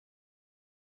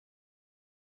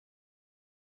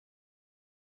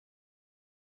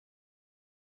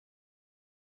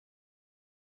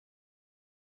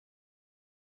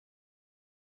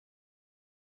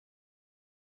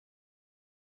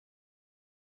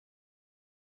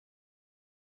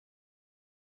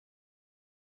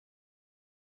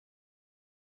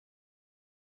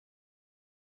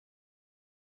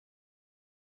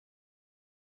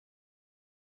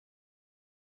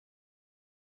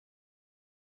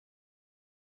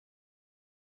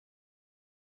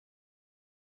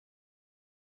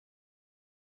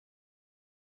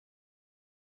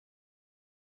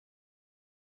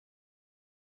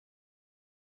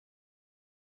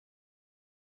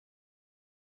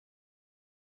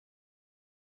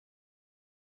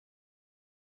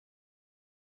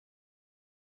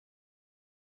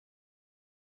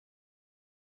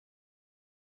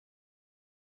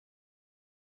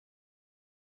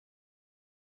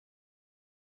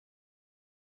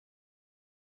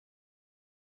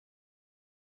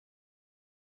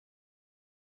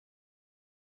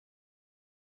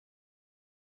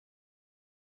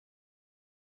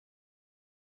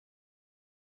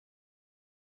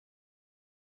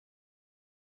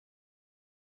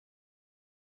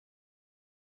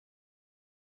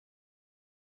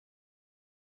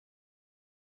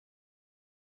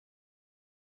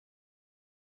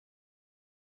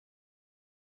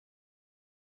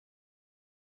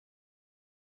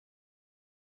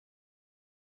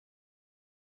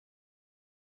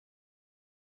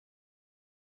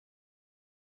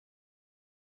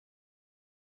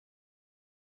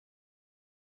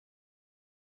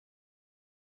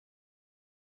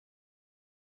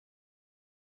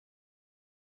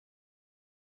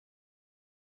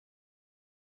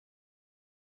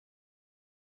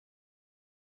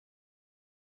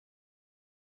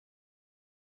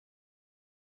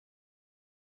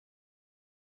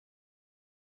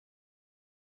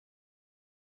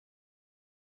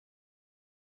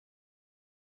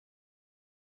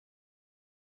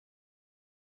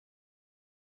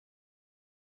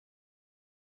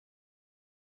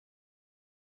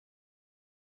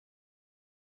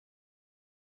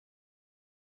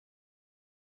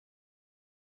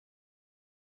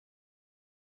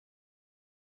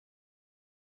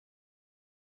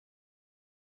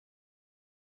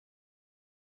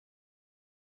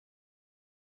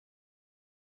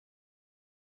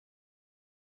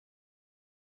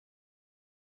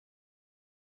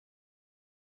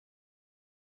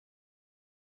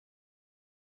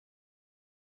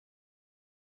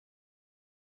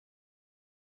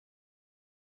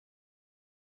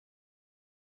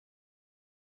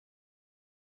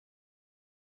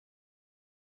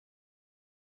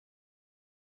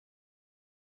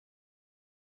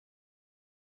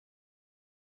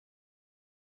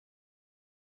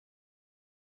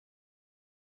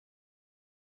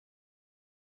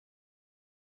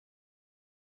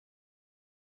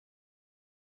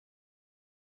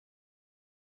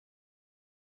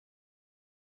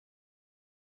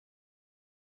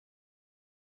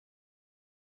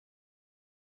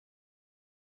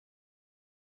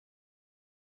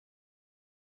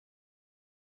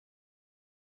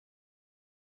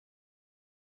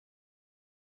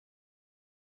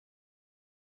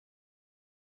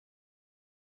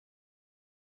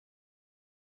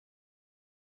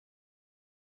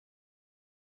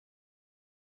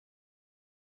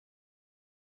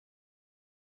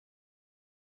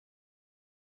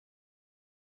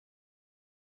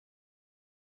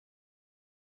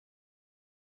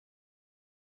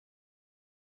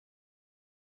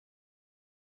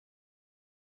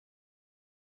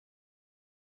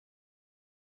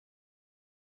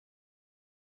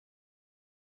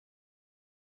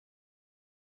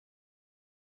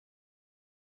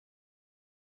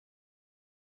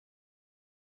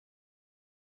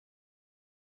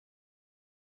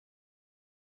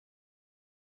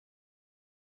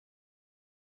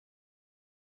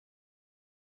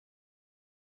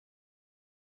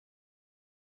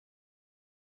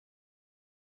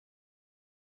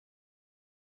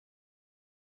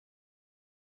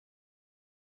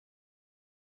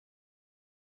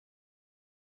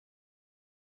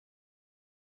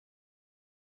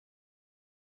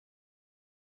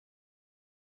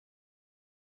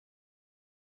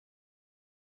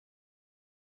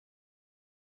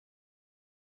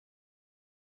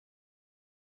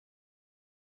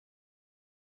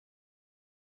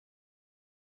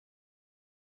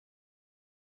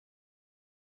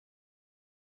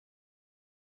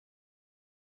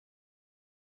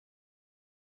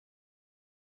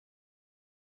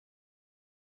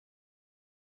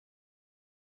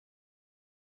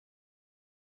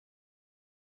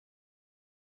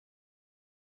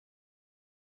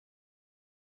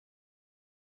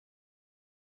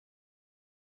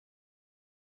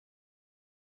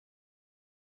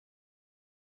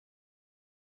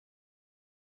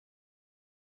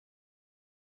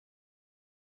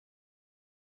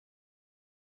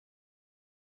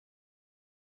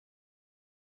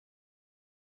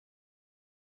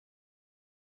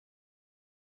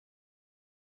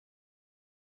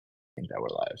think that we're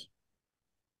live.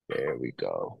 There we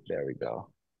go. There we go.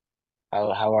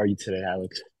 How are you today,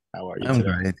 Alex? How are you I'm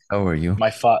today? great. How are you?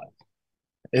 My fa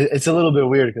it's a little bit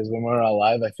weird because when we're on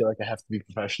live, I feel like I have to be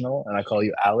professional and I call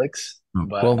you Alex, Oh,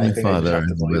 but call I me think I just father have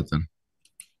to is call you better.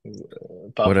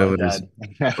 Papa, Whatever is Dad.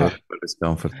 whatever is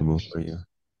comfortable for you.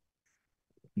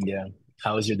 Yeah.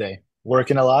 How was your day?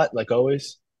 Working a lot, like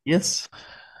always? Yes,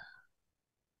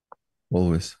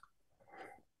 always.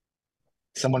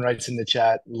 Someone writes in the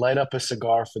chat, light up a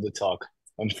cigar for the talk.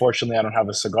 Unfortunately, I don't have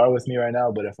a cigar with me right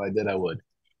now, but if I did, I would.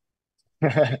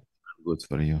 Good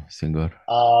for you, cigar.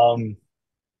 Um,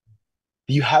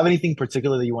 Do you have anything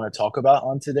particular that you want to talk about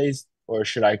on today's, or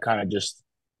should I kind of just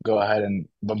go ahead and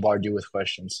bombard you with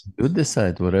questions? You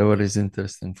decide whatever is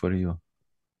interesting for you.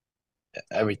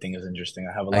 Everything is interesting.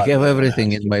 I have a I lot that have I want to everything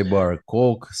ask in you. my bar: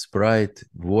 Coke, Sprite,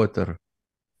 water,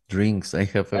 drinks. I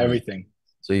have everything. Everything.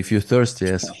 So if you're thirsty,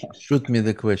 yes, shoot me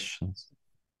the questions.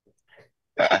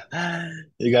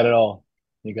 You got it all.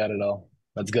 You got it all.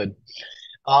 That's good.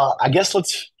 I guess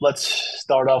let's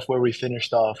start off where we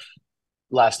finished off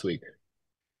last week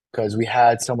because we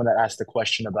had someone that asked a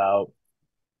question about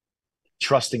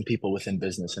trusting people within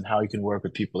business and how you can work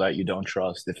with people that you don't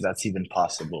trust, if that's even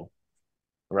possible,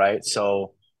 right?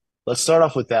 So let's start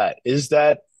off with that. Is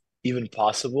that even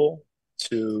possible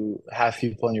to have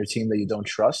people on your team that you don't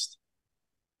trust?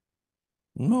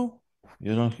 No,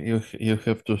 you don't. You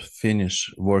have to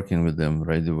finish working with them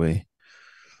right away.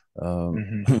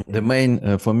 Hmm. The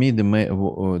main for me the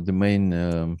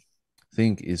main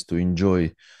thing is to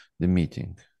enjoy the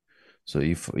meeting. So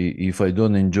if I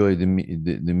don't enjoy the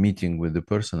meeting with the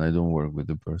person, I don't work with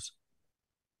the person.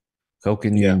 How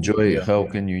can you Yeah, enjoy? yeah. How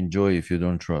can you enjoy if you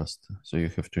don't trust? So you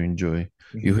have to enjoy.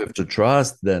 You Hmm. have to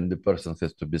trust. Then the person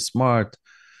has to be smart,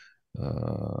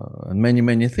 and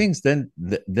many things.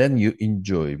 Then you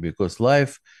enjoy because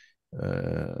life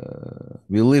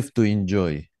we live to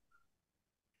enjoy.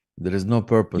 There is no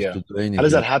purpose Yeah. to do How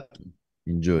does that anything. happen?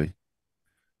 Enjoy.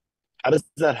 How does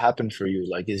that happen for you?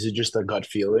 Like, is it just a gut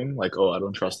feeling, like, oh, I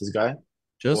don't trust this guy,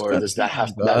 Just or gut does that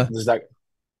have feeling. that? Does that?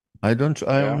 I don't.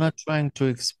 I'm Yeah. not trying to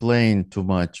explain too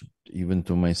much, even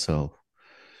to myself.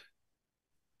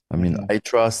 I mean, Hmm. I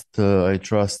trust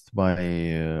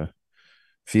my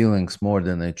feelings more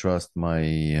than I trust my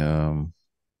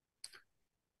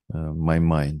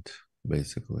mind.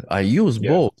 Basically, I use Yeah.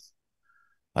 both.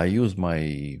 I use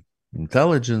my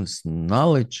intelligence,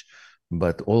 knowledge,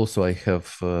 but also I have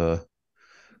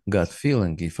gut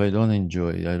feeling. If I don't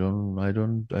enjoy, I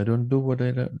don't do what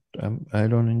I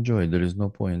don't enjoy. There is no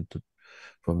point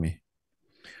for me.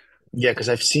 Yeah, because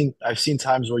I've seen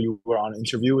times where you were on an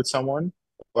interview with someone,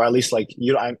 or at least like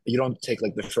you don't take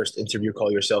like the first interview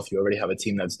call yourself. You already have a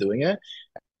team that's doing it,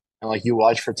 and like you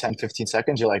watch for 10, 15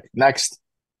 seconds, you're like, next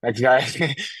guy.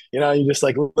 You just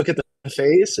like look at the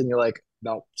face and you're like,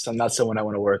 no, so not someone I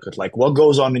want to work with. Like, what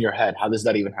goes on in your head? How does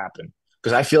that even happen?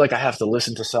 Because I feel like I have to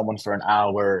listen to someone for an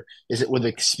hour. Is it with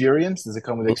experience? Does it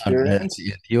come with At experience?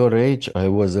 your age, I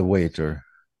was a waiter.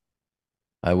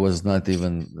 I was not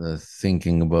even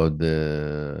thinking about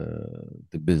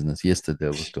the business. Yesterday,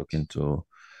 I was talking to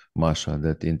Masha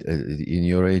that in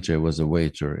your age, I was a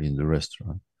waiter in the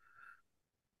restaurant.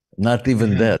 Not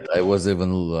even Hmm. that. I was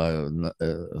even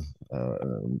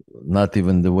not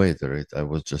even the waiter. I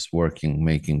was just working,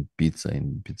 making pizza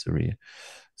in pizzeria.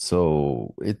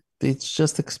 So it's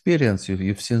just experience.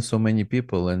 You've seen so many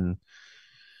people, and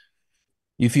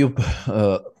if you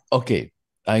okay,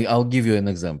 I'll give you an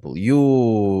example.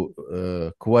 You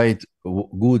quite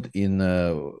good in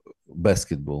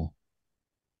basketball.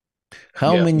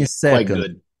 How Yeah, many quite seconds?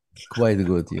 good. Quite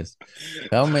good, yes.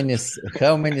 How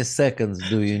many seconds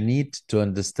do you need to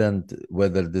understand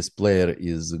whether this player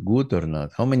is good or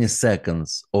not? How many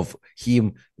seconds of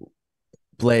him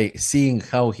seeing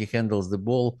how he handles the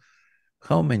ball?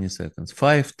 How many seconds?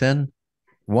 5, 10,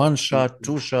 one shot,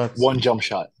 two shots. One jump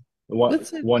shot, one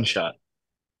That's it. one shot.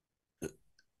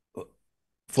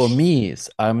 For me,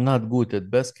 I'm not good at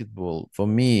basketball. For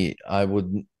me, I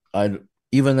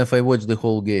even if I watch the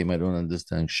whole game, I don't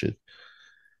understand shit.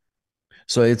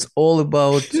 So uh, it's all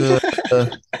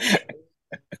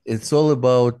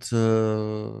about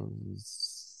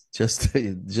just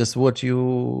just what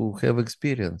you have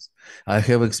experienced. I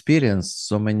have experienced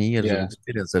so many years of Yeah.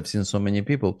 experience. I've seen so many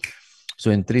people.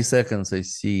 So in 3 seconds, I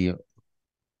see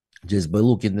just by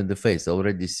looking at the face, I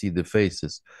already see the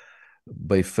faces.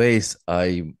 By face,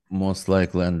 I most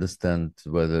likely understand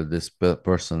whether this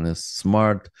person is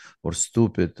smart or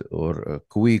stupid or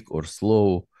quick or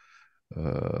slow,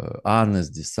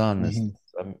 honest, dishonest. Hmm.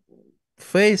 Um,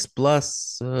 Face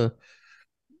plus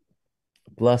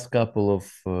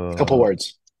Couple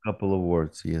words. couple of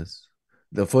words. Yes.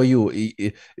 For you,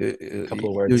 Couple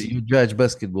of you, words. you judge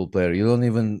basketball player. You don't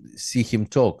even see him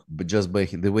talk, but just by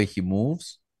the way he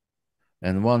moves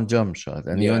and one jump shot,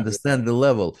 and you Yeah, understand the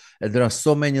level. And there are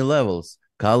so many levels: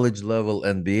 college level,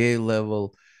 NBA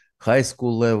level, high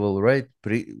school level, right?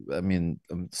 I mean,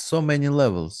 so many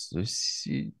levels. You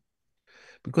see,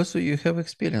 because you have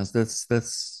experience.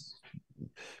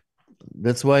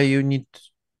 That's why you need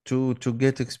to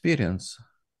get experience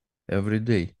every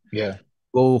day. yeah.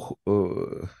 Go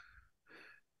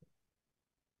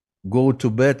go to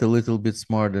bed a little bit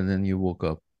smarter than you woke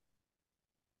up.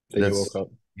 Then you woke That's up.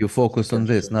 you focus on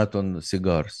Perfect. this, not on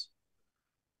cigars.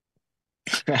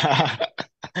 I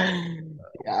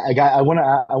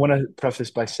want to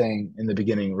preface by saying in the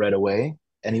beginning right away,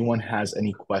 anyone has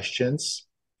any questions,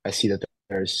 I see that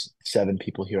there's 7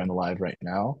 people here on the live right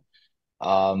now.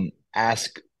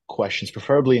 Ask questions,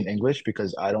 preferably in English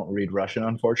because I don't read Russian,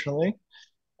 unfortunately.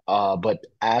 But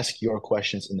ask your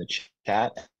questions in the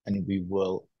chat and we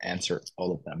will answer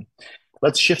all of them.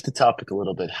 Let's shift the topic a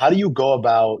little bit. How do you go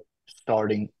about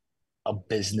starting a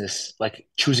business, like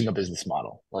choosing a business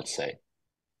model, let's say?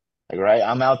 Like, right,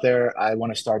 I'm out there, I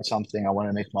want to start something, I want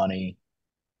to make money.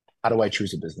 How do I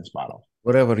choose a business model?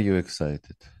 Whatever you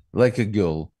excited, like a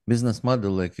girl, business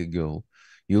model like a girl.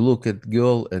 You look at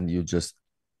girl and you just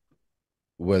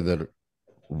whether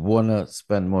wanna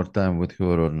spend more time with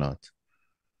her or not.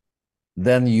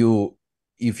 Then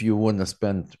if you wanna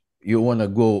spend, you wanna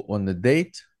go on a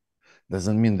date,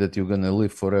 doesn't mean that you're gonna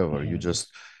live forever. You Mhm.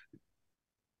 just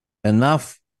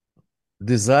enough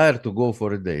desire to go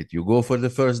for a date. You go for the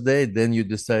first date, then you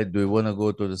decide, do you want to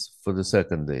go to this for the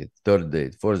second date, third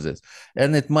date, fourth date,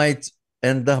 and it might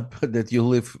end up that you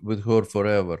live with her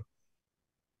forever.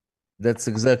 That's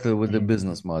exactly with the Mhm.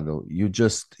 business model. You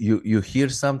just you hear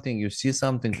something, you see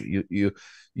something,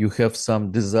 you have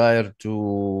some desire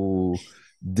to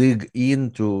dig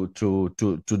in, to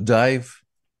dive,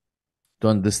 to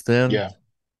understand, Yeah.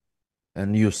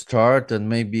 and you start, and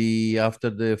maybe after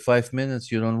the 5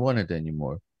 minutes you don't want it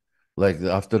anymore. Like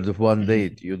after the one Mhm.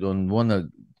 date, you don't want to.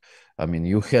 I mean,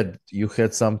 you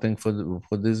had something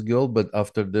for this girl, but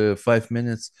after the 5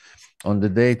 minutes on the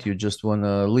date, you just want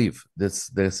to leave.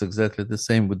 That's exactly the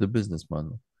same with the business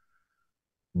model.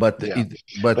 But Yeah.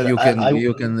 but But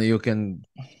you can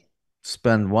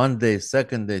spend one day,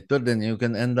 second day, third, then you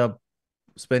can end up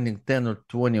spending 10 or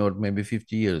 20 or maybe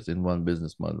 50 years in one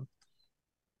business model.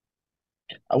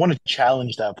 I want to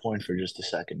challenge that point for just a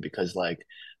second because, like,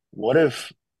 what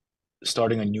if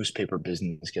starting a newspaper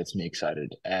business gets me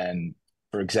excited? And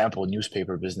for example,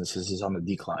 newspaper businesses is on the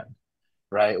decline,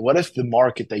 right? What if the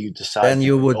market that you decide Then to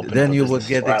you would open up then a you would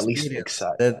business get or at least experience.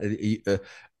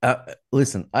 excite?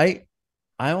 Listen, I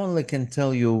only can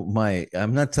tell you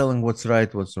I'm not telling what's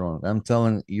right, what's wrong. I'm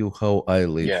telling you how I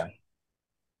live. Yeah.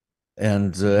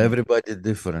 And Hmm. everybody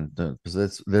different.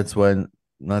 'Cause that's why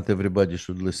not everybody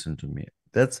should listen to me.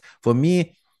 That's for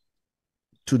me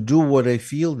to do what I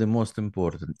feel the most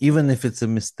important, even if it's a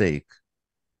mistake.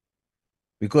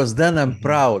 Because then I'm Hmm.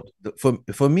 proud.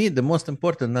 For me, the most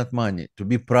important not money, to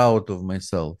be proud of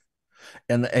myself.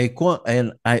 And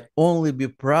I only be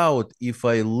proud if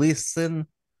I listen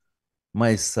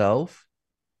myself,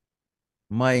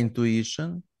 my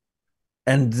intuition,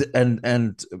 and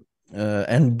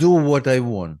do what I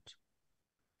want.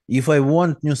 If I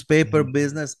want newspaper Hmm.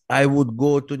 business, I would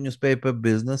go to newspaper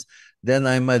business. Then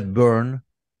I might burn,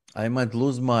 I might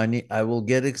lose money, I will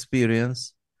get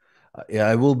experience.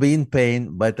 I will be in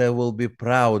pain, but I will be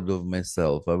proud of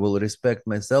myself. I will respect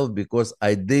myself because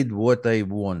I did what I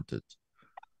wanted.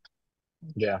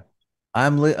 Yeah.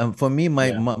 For me, my,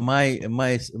 Yeah.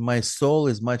 my soul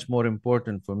is much more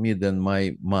important for me than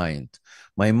my mind.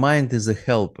 My mind is a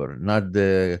helper, not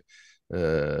the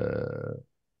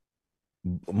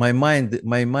my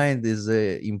mind is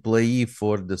a employee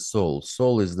for the soul.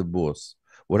 Soul is the boss.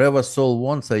 Whatever soul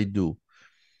wants, I do.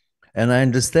 And I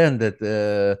understand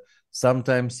that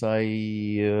sometimes I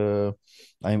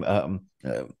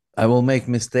will make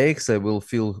mistakes. I will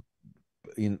feel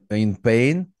in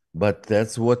pain, but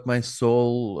that's what my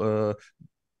soul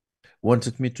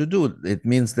wanted me to do. It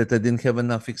means that I didn't have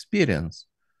enough experience.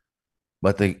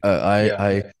 But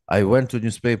Yeah. I went to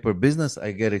newspaper business.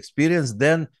 I get experience.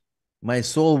 Then my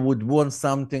soul would want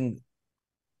something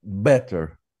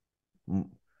better Yeah.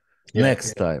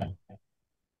 next time.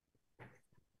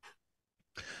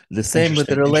 The same with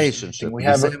the Interesting. relationship. Interesting. We The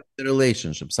have same with the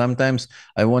relationship. Sometimes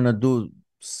I want to do,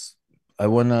 I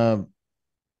want to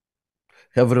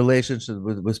have a relationship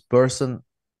with person.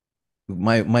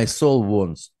 My soul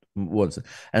wants it,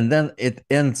 and then it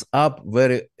ends up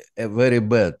very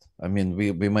bad. I mean,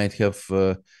 we might have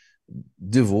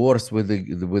divorce with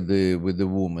the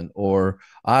woman or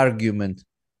argument,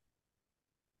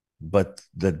 but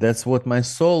that's what my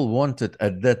soul wanted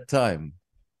at that time.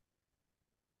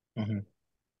 Hmm.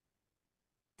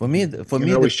 For me, Hmm. for And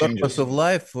it me, the always purpose changes. of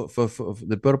life, for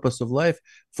the purpose of life,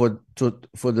 for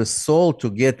the soul to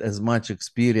get as much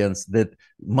experience that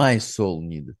my soul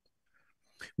needed.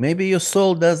 Maybe your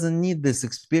soul doesn't need this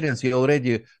experience. You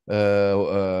already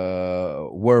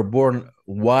were born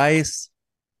wise,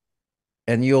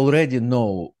 and you already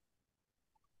know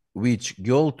which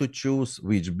girl to choose,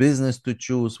 which business to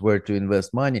choose, where to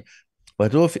invest money.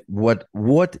 But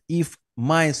what if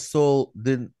my soul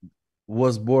didn't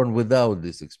was born without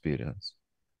this experience?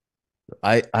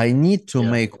 I need to Yeah.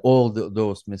 make all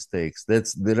those mistakes. There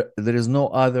is no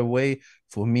other way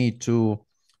for me to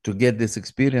get this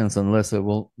experience unless I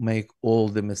will make all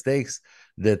the mistakes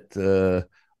that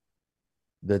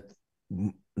that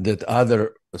that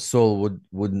other soul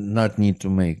would not need to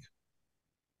make.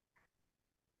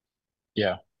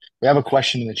 Yeah. We have a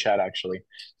question in the chat actually.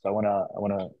 So I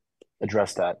wanna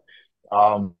address that.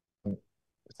 Um,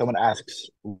 Someone asks,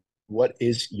 what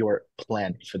is your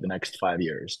plan for the next 5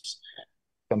 years?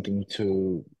 Something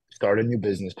to start a new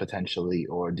business potentially,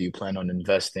 or do you plan on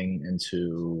investing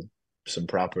into some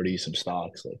property, some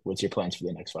stocks? Like, what's your plans for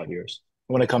the next 5 years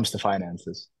when it comes to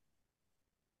finances,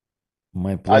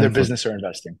 My either plan for business or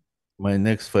investing? my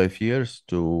next 5 years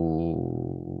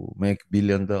to make $1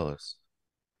 billion,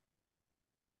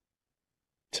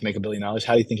 To make $1 billion,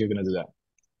 how do you think you're going to do that?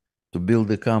 to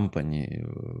build a company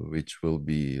which will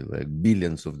be like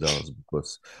billions of dollars,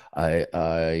 because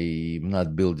I'm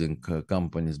not building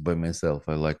companies by myself.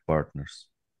 I like partners.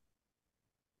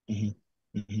 Hmm.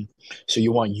 Hmm. So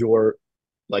you want your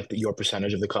your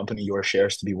percentage of the company, your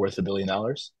shares to be worth $1 billion?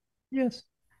 Yes.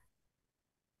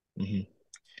 Hmm.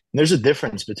 There's a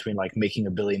difference between like making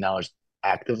 $1 billion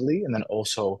actively and then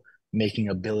also making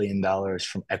 $1 billion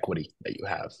from equity that you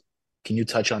have. Can you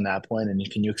touch on that point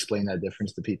and can you explain that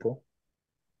difference to people?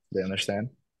 They understand?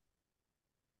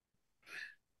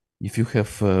 If you have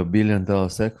 $1 billion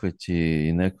equity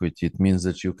in equity, it means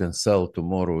that you can sell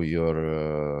tomorrow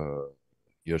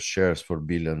your shares for $1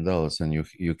 billion, and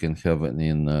you can have it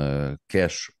in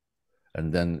cash,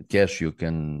 and then cash you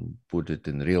can put it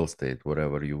in real estate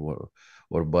wherever you want,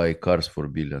 or buy cars for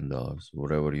 $1 billion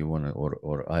wherever you want,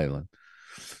 or island.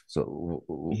 So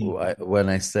Hmm. when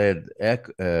I said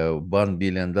 $1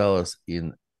 billion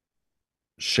in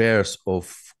shares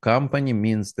of company,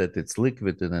 means that it's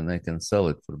liquid and I can sell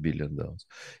it for $1 billion.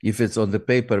 If it's on the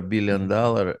paper billion Hmm.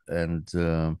 dollar and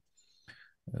uh,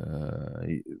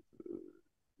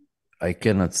 I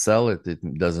cannot sell it, it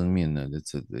doesn't mean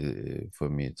that for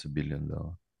me it's $1 billion.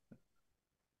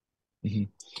 Hmm. $1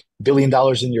 billion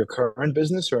in your current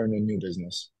business or in a new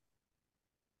business?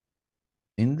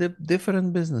 In the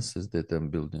different businesses that I'm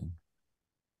building.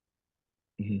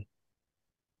 Hmm.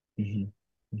 Hmm.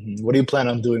 Hmm. What do you plan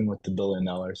on doing with the $1 billion?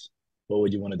 What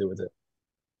would you want to do with it?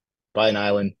 Buy an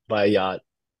island, buy a yacht,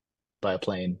 buy a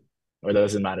plane, or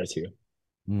does it matter to you?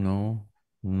 No,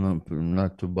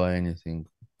 not to buy anything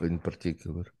in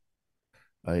particular.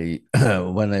 I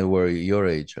when I were your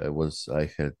age, I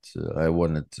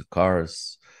wanted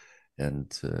cars and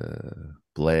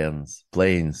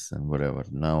planes and whatever.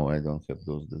 Now I don't have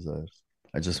those desires.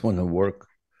 I just want to work.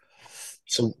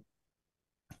 So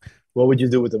what would you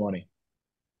do with the money?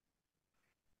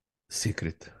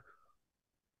 Secret.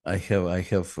 I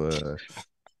have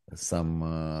some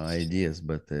ideas,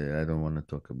 but I don't want to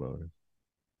talk about it.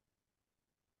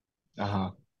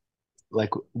 Uh-huh.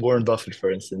 Like Warren Buffett,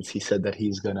 for instance, he said that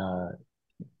he's gonna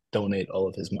donate all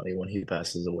of his money when he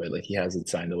passes away. Like he has it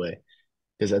signed away.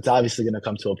 Because it's obviously gonna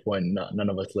come to a point none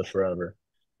of us live forever,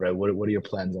 right? What are your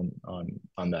plans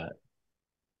on that?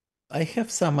 I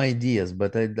have some ideas,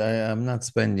 but I'm not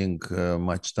spending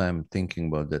much time thinking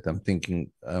about that. I'm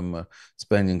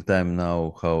spending time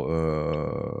now how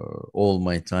all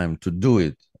my time to do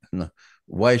it. No,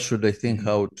 why should I think Hmm.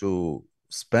 how to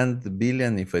spend the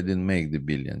billion if I didn't make the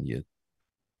billion yet?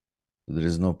 There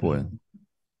is no point.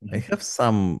 Hmm. I Hmm. have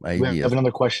some We have ideas,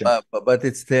 another question. but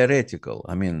it's theoretical.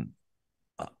 I mean,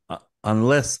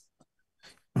 unless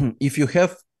if you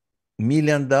have $1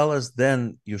 million,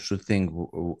 then you should think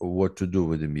what to do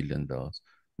with $1 million.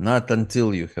 Not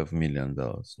until you have $1 million.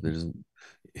 There's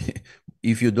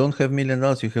if you don't have $1 million,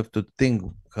 you have to think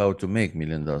how to make $1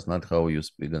 million, not how you're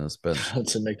gonna spend.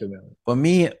 To make a million. For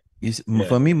me,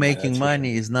 Yeah, yeah, making that's for sure.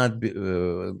 money is not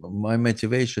my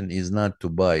motivation is not to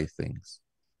buy things.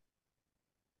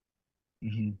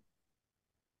 Hmm.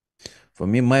 For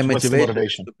me, my So what's the motivation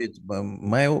is motivation? to be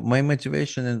my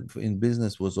motivation in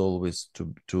business was always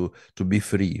to be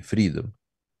free, freedom.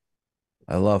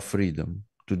 I love freedom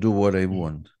to do what I Mhm.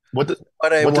 want. What the,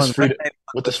 What I what does want, when freedom I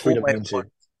want, what with does whom freedom I mean to want.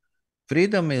 you?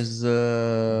 Freedom is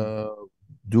Mhm.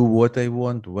 do what I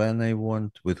want, when I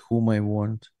want, with whom I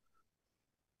want.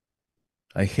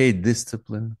 I hate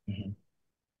discipline. Mhm.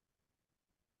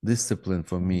 Discipline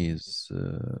for Mhm. me is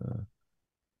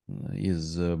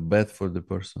bad for the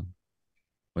person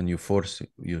when you force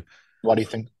you. Why do you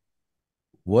think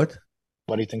What?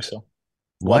 why do you think so?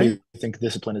 Why do Why? you think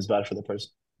discipline is bad for the person?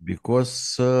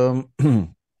 Because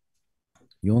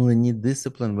you only need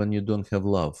discipline when you don't have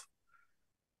love.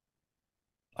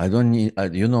 I don't need,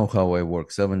 you know how I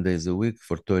work 7 days a week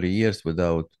for 30 years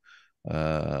without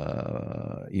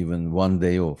even one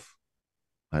day off.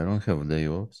 I don't have day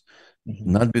offs, Mhm.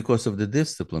 not because of the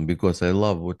discipline, because I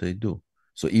love what I do.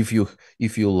 So if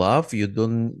you love, you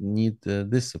don't need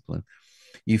discipline.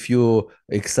 If you're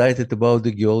excited about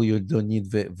the girl, you don't need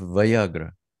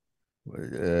Viagra.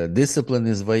 Discipline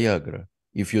is Viagra.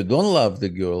 If you don't love the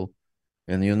girl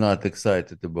and you're not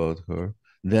excited about her,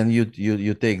 then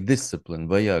you take discipline,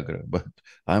 Viagra. But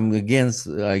I'm against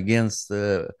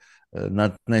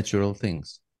not natural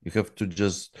things. You have to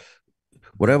just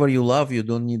whatever you love, you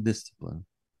don't need discipline.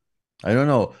 I don't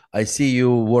know. I see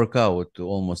you work out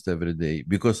almost every day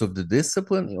because of the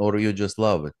discipline, or you just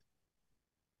love it.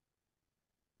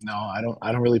 No, I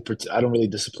don't really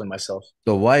discipline myself.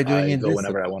 So why do you I need go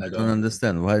whenever I discipline? want I to don't go.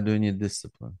 understand. Why do you need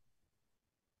discipline?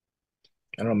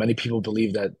 I don't know. Many people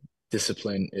believe that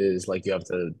discipline is like you have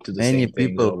to do the Many same things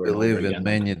people over and over believe in again.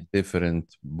 many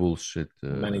different bullshit,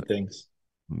 Many things.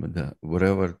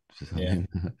 whatever. I Yeah. mean,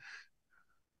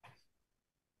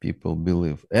 people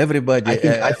believe. Everybody,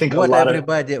 I think a lot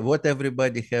of what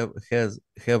everybody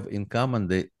have in common.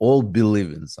 They all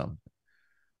believe in something,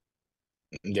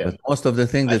 yeah. but most of the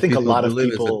thing I that think a people lot of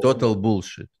believe is a people total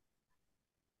bullshit.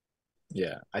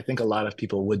 yeah, I think a lot of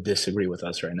people would disagree with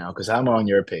us right now because I'm on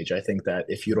your page. I think that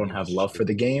if you Don't don't give a have love for shit.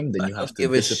 the game, then I you have don't to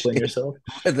give a discipline shit yourself.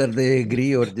 whether they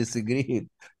agree or disagree.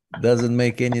 It doesn't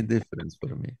make any difference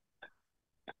for me.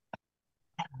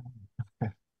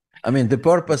 I mean, the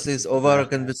purposes of our That's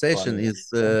conversation funny. uh,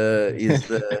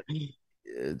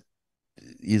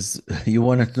 is you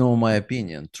want to know my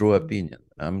opinion, true opinion.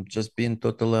 I'm just being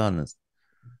totally honest.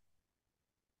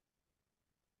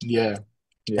 Yeah,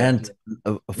 yeah. And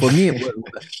for me,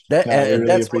 that No, I really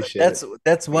that's appreciate it.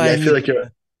 that's why Yeah, I I feel need like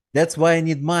you're that's why I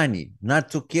need money, not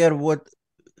to care what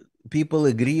people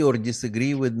agree or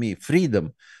disagree with me.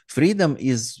 Freedom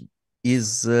is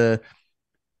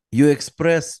you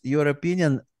express your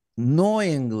opinion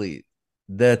knowingly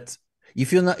that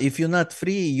if you're not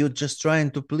free, you're just trying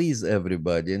to please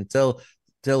everybody and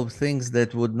tell things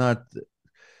that would not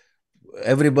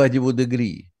everybody would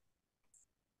agree,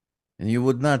 and you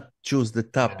would not choose the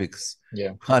yeah, topics,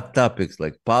 yeah. hot topics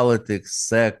like politics,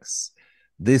 sex,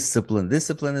 discipline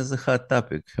is a hot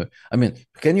topic. I mean,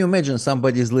 can you imagine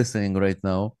somebody is listening right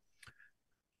now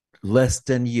last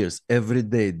 10 years every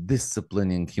day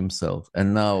disciplining himself,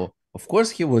 and now of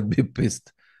course he would be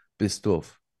pissed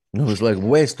off. It was like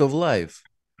waste of life,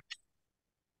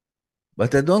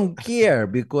 but I don't care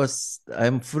because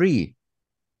I'm free.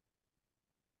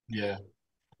 Yeah.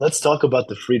 Let's talk about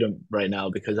the freedom right now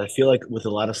because I feel like with a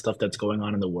lot of stuff that's going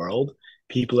on in the world,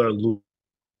 people are losing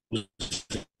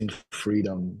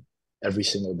freedom every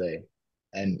single day.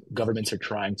 And governments are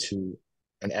trying to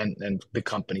and big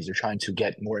companies are trying to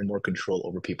get more and more control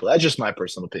over people. That's just my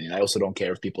personal opinion. I also don't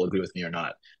care if people agree with me or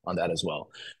not on that as well.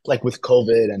 Like with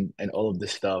COVID and all of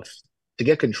this stuff, to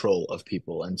get control of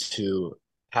people and to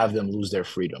have them lose their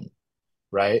freedom,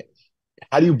 right?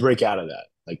 How do you break out of that?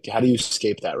 Like, how do you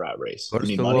escape that rat race? You First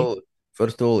need of money? all,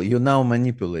 first of all, you're now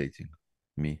manipulating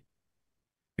me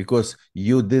because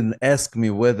you didn't ask me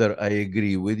whether I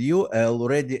agree with you. I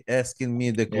already asking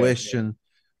me the Yeah. question,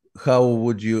 how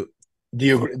would you? Do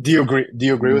you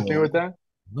agree with me with No, that?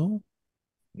 no,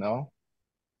 No?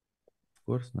 of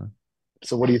course not.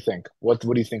 So what do you think? What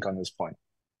do you think on this point?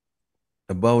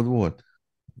 About what?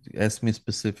 Ask me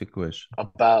specific question.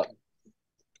 About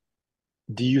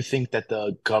do you think that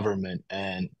the government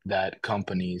and that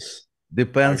companies are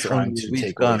Depends on trying to which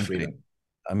take away country. freedom?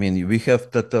 I mean, we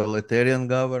have totalitarian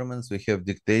governments, we have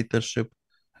dictatorship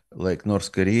like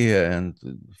North Korea and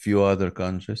a few other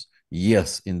countries.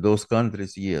 Yes, in those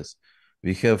countries, yes.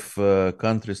 We have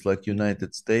countries like Hmm.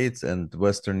 United States and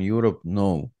Western Europe.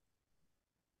 No,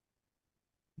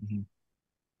 Hmm.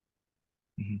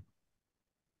 Hmm.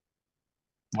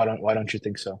 Why don't you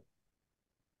think so?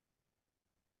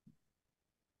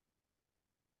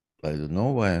 I don't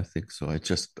know why I think so. I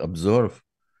just observe,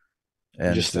 You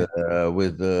and just think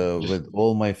with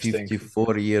all my just think.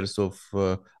 54 years of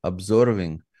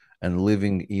observing and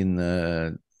living in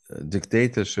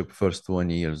dictatorship first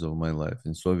 20 years of my life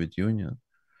in Soviet Union.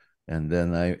 And then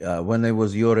when I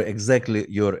was exactly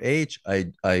your age,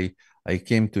 I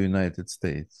came to United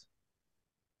States.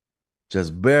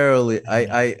 Just barely.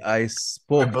 I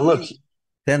Right, spoke but look,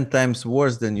 10 times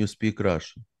worse than you speak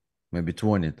Russian, maybe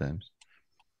 20 times.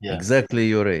 yeah, Exactly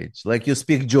your age. Like you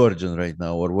speak Georgian right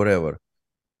now or whatever.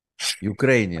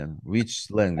 Ukrainian, which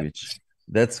language?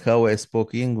 That's how I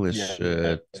spoke English.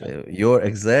 yeah, You're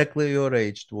exactly your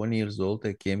age, 20 years old.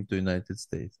 I came to United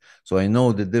States. So I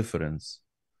know the difference.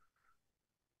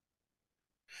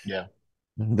 yeah.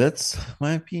 And that's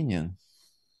my opinion.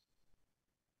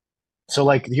 So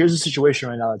like, here's the situation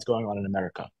right now that's going on in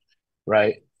America,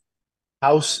 right?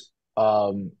 House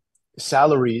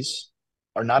salaries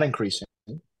are not increasing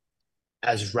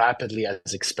as rapidly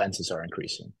as expenses are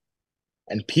increasing,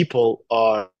 and people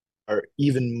are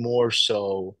even more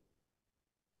so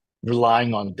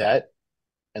relying on debt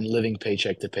and living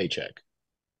paycheck to paycheck,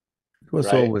 It was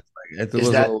right? always like it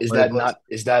was all Is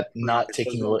that not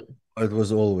taking away it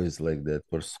was always like that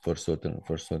for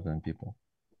certain people.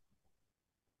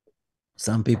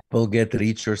 Some people get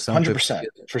richer, some people 100%?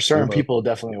 get For certain poor. people, it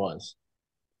definitely was.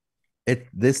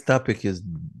 This topic is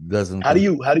doesn't How do come.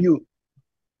 you how do you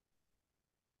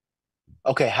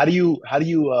okay, how do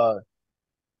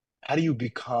you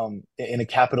become in a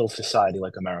capital society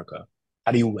like America?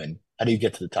 How do you win? How do you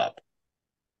get to the top?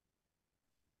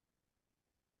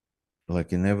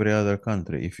 Like in every other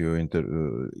country. If you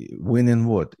win in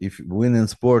what? If you win in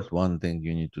sport, one thing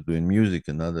you need to do. In music,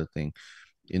 another thing.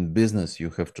 In business, you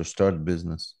have to start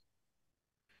business.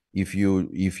 If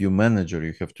you manager,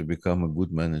 you have to become a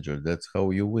good manager. That's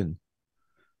how you win.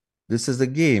 This is a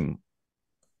game.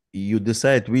 You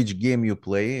decide which game you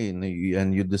play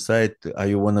and you decide, are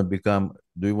you want to become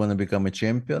do you want to become a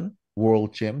champion,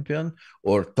 world champion,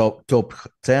 or top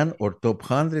 10 or top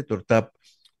 100 or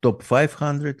top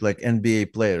 500, like NBA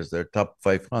players, they're top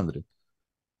 500.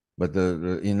 But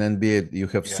in NBA, you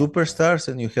have Yeah, superstars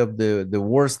and you have the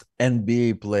worst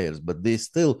NBA players, but they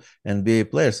still NBA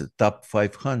players, top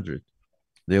 500.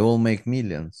 They all make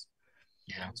millions.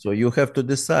 yeah. So you have to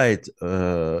decide.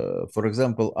 For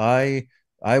example, I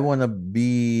want to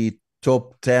be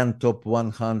top 10, top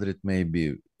 100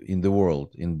 maybe in the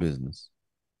world in business.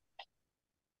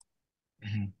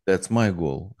 Mhm. That's my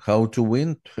goal. How to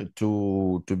win,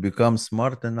 to become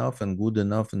smart enough and good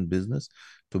enough in business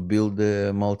to build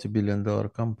a multi-billion dollar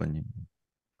company,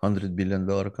 $100 billion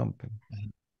company.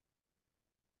 Mhm.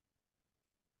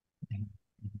 Mhm.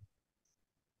 Mhm.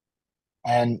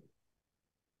 And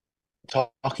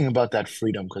talking about that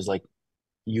freedom, because like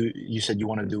you said you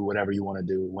want to do whatever you want to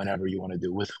do, whenever you want to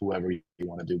do, with whoever you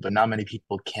want to do, but not many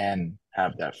people can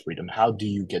have that freedom. How do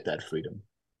you get that freedom?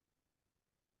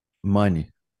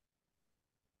 Money.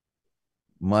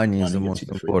 Money is the Money gets most you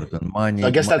the freedom. important. So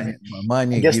Money, money,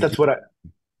 I money guess gives that's you. what I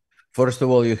First of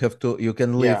all, you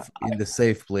can yeah. live in the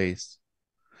safe place,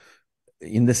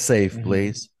 in the safe Mhm.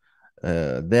 place.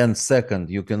 Then second,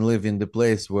 you can live in the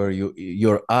place where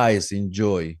your eyes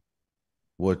enjoy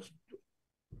what.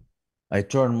 I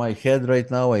turn my head right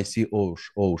now, I see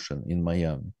ocean in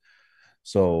Miami.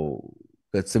 So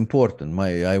that's important.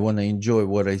 I want to enjoy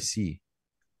what I see,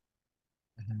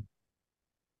 Mhm.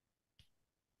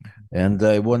 Mhm. and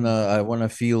I wanna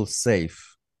feel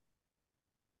safe.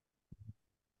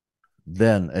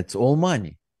 Then it's all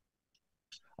money.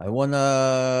 I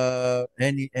wanna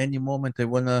any moment I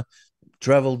wanna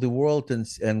travel the world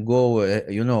and go.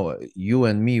 You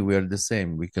and me, we are the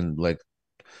same. We can like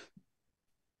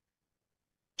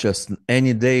just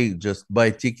any day just buy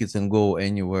tickets and go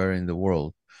anywhere in the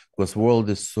world, because world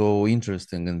is so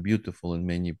interesting and beautiful in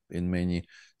many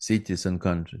cities and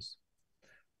countries.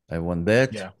 I want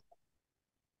that. Yeah.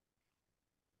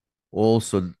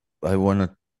 Also, I want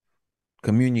to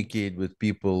communicate with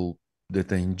people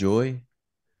that I enjoy.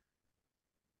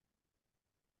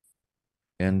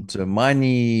 And Mhm.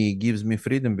 money gives me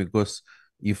freedom, because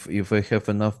if I have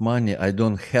enough money, I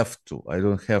don't have to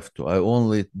I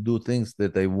only do things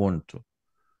that I want to.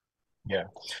 Yeah.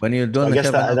 When you So I don't guess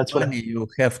have enough that's what money, you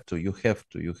have to.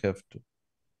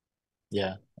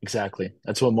 yeah, exactly.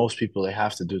 That's what most people they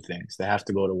have to do things. They have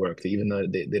to go to work, even though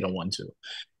they don't want to.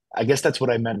 I guess that's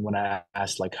what I meant when I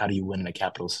asked, like, how do you win in a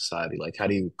capital society? Like, how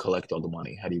do you collect all the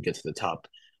money? How do you get to the top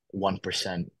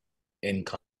 1%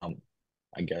 income,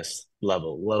 I guess,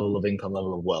 level of income,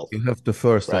 level of wealth, You have to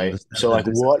first right? understand So, that like,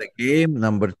 this is what? a game.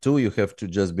 Number two, you have to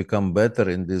just become better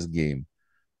in this game.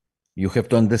 You have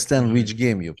to understand Mhm. which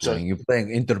game you're So, playing. You're playing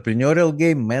entrepreneurial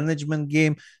game, management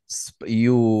game,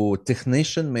 you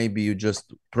technician, maybe you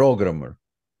just programmer.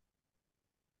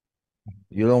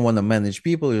 You don't want to manage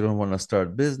people, you don't want to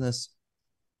start business.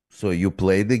 So you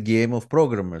play the game of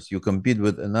programmers. You compete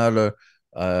with another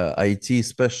IT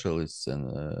specialists,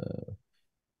 and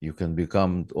you can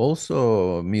become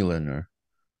also a millionaire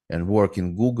and work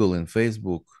in Google and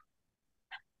Facebook,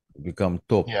 become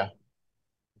top. Yeah.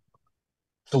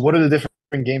 So what are the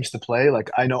different games to play? Like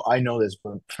I know this,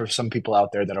 but for some people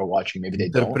out there that are watching, maybe they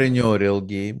don't. Entrepreneurial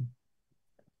game,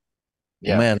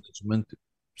 Yeah. management.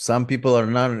 Some people are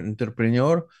not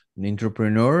entrepreneurs,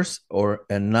 or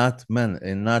and not men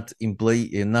and not employee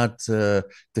and not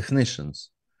technicians.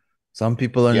 Some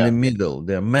people are in the Yeah. middle.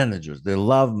 They're managers. They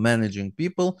love managing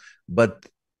people, but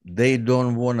they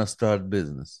don't want to start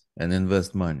business and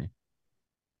invest money.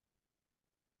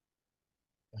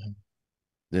 Mhm.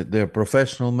 They're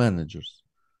professional managers.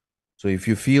 So if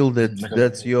you feel that Mhm. Like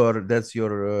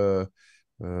a,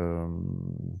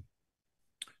 um,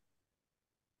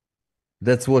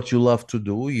 that's what you love to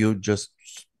do, you just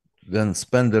then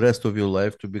spend the rest of your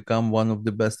life to become one of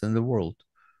the best in the world,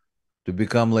 to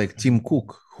become like Tim Mhm. Cook,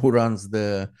 who runs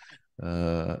the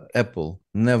Apple,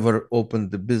 never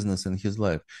opened the business in his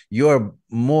life. You have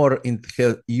more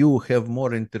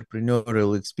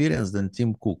entrepreneurial experience than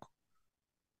Tim Cook,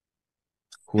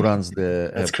 who runs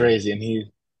the That's Apple. crazy. And he's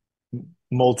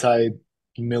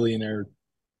multi-millionaire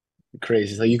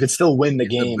crazy. So you could still win the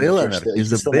He's a game if you're billionaire. still you He's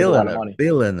can a still make a lot of billionaire, money.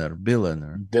 billionaire,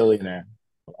 billionaire. Billionaire.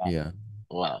 Wow. Yeah.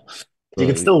 Wow. You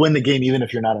can So, still win the game even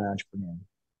if you're not an entrepreneur.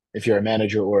 If you're a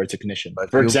manager or a technician. but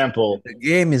For you, example, the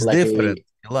game is like different. a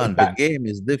Milan, the back game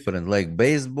is different, like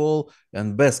baseball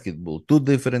and basketball, two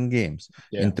different games.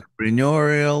 yeah.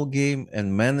 Entrepreneurial game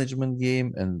and management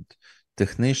game and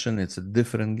technician, it's a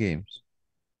different games.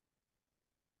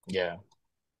 Yeah.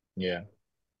 Yeah.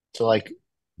 So like can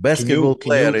Basketball you can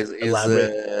player you is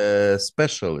elaborate? a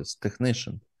specialist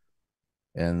technician,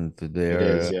 and It is,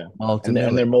 they're yeah. And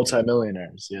they're multi-million.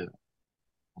 multimillionaires, yeah.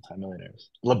 Multimillionaires.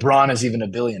 LeBron is even a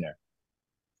billionaire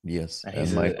Yes, and and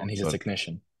and Michael he's a Jordan.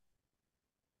 technician.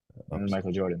 And Oops.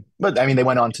 Michael Jordan. But I mean they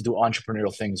went on to do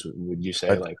entrepreneurial things, would you say,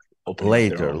 But like opening up their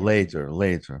later, own later,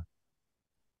 later.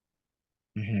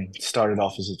 started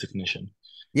off as a technician.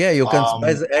 Yeah, you can How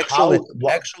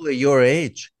what actually your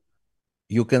age,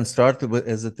 you can start with,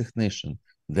 as a technician,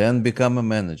 then become a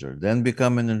manager, then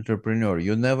become an entrepreneur.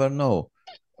 You never know.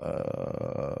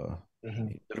 Uh,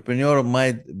 mhm. Entrepreneur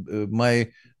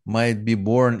might be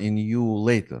born in you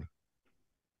later.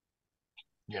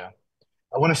 Yeah.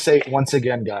 I want to say once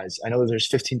again, guys, I know there's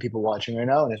 15 people watching right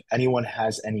now, and if anyone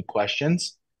has any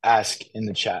questions, ask in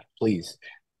the chat, please.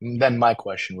 Then my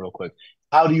question, real quick.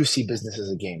 How do you see business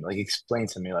as a game? Like, explain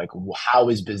to me, like, how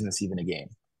is business even a game?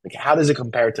 Like, how does it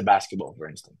compare to basketball, for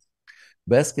instance?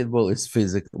 Basketball is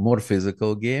more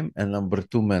physical game, and number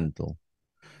two, mental.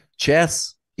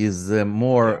 Chess is Yeah.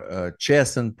 more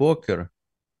chess and poker,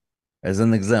 as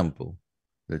an example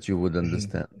that you would Hmm.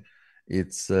 understand.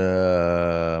 It's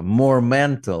more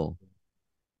mental,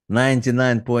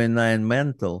 99.9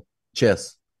 mental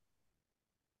chess,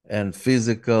 and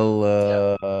physical.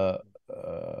 Yeah.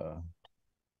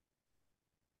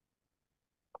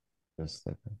 Just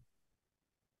a second.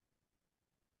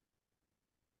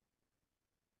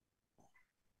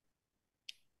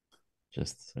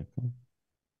 Just a second.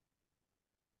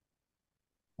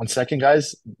 1 second,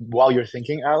 guys. While you're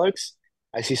thinking, Alex,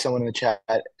 I see someone in the chat,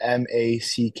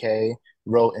 MACK,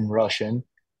 wrote in Russian.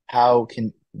 How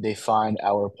can they find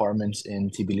our apartments in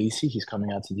Tbilisi? He's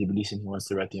coming out to Tbilisi and he wants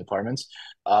to rent the apartments.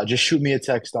 Just shoot me a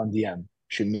text on DM.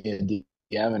 Shoot me a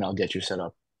DM and I'll get you set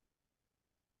up.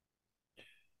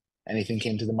 Anything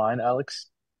came to the mind, Alex?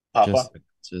 Papa?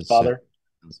 Just a Father?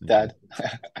 second. Dad?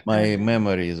 My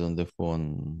memory is on the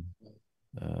phone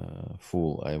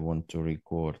full. I want to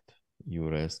record.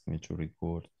 You asked me to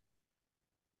record.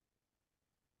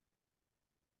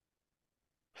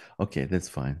 Okay, that's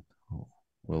fine.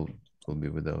 We'll we'll be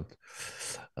without.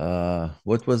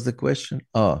 What was the question?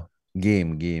 Oh,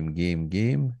 game.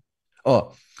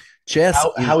 Oh,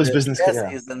 How is business? chess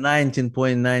Yeah. is the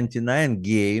 19.99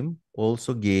 game,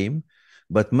 also game,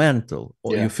 but mental.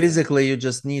 Or you Yeah. physically you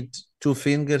just need two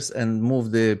fingers and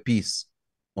move the piece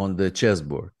on the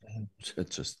chessboard.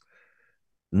 It's just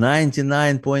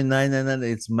 99.99,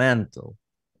 it's mental,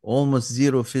 almost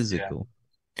zero Yeah. physical.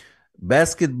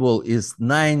 Basketball is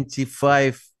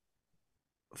 95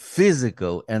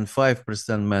 physical and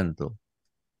 5% mental.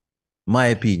 My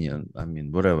opinion. I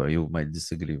mean, whatever, you might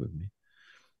disagree with me.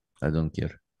 I don't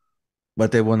care.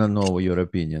 But I want to know your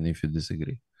opinion if you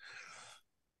disagree.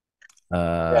 Yeah.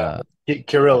 Uh,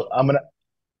 Kirill, I'm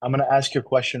gonna ask you a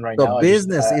question right so now.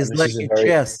 business is This like is a a very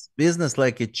chess. Business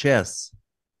like a chess.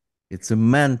 It's a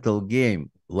mental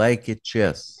game, like a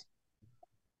chess.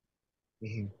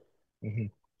 mhm,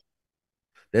 mhm.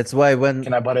 That's why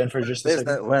Can I butt in for just a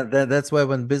second? that's why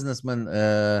when businessman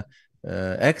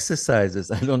exercises,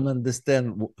 I don't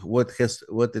understand what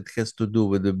it has to do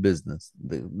with the business.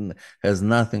 Has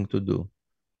nothing to do.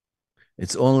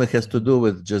 It only has to Hmm. do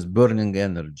with just burning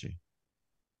energy.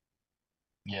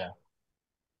 Yeah.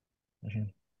 Hmm.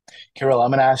 Kirill,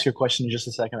 I'm going to ask you a question in just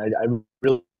a second. I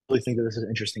really, really think that this is an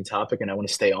interesting topic, and I want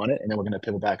to stay on it, and then we're going to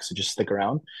pivot back. So just stick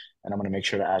around, and I'm going to make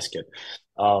sure to ask it.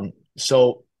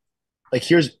 So like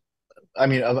here's I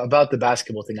mean, about the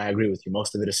basketball thing, I agree with you.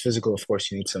 Most of it is physical. Of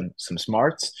course, you need some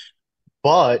smarts,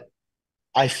 but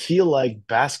I feel like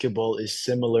basketball is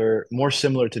more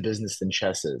similar to business than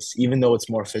chess is. Even though it's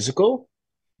more physical,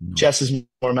 No. chess is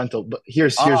more mental. But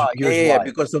here's here's Ah, here's yeah, why.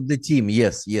 because of the team.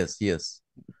 Yes, yes, yes.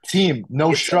 Team,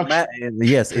 no It's a structure.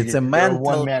 yes, it's a You're a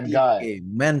one mental man team guy, game.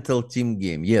 Mental team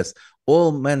game. Yes,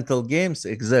 all mental games.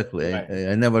 Exactly. right?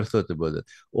 I never thought about it.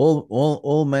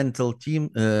 All mental team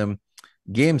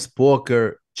games, poker,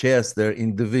 chess, they're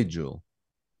individual.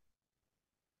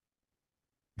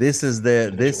 This is the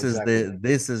Individual,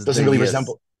 exactly. Doesn't really yes.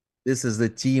 resemble. This is the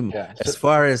team. Yeah, As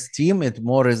far as team, it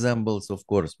more resembles, of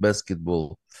course,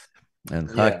 basketball and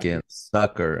yeah. hockey and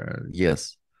soccer.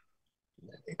 Yes,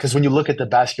 Because when you look at the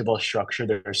basketball structure,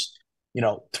 there's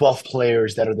 12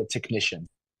 players that are the technicians.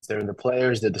 They're the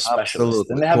players, they're the specialists.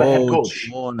 Then absolutely. they have a head Coach,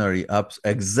 coach. owner,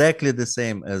 exactly the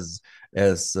same as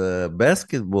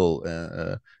basketball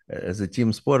as a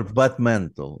team sport, but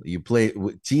mental. You play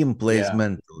team plays Yeah,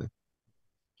 mentally,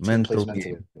 team mental plays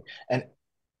mentally. game. And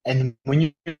and when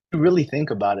you really think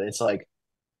about it, it's like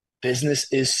business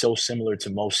is so similar to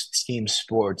most team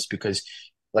sports because,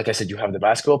 like I said, you have the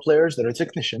basketball players that are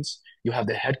technicians, you have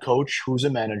the head coach who's a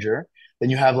manager, then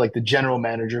you have like the general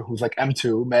manager who's like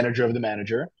M2, manager of the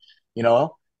manager, you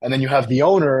know, and then you have the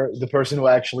owner, the person who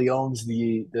actually owns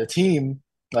the team,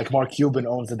 like Mark Cuban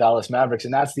owns the Dallas Mavericks,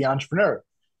 and that's the entrepreneur.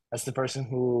 That's the person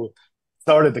who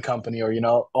started the company or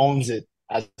owns it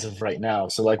as of right now.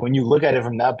 So like when you look at it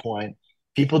from that point,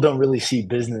 people don't really see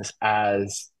business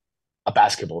as a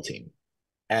basketball team.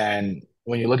 And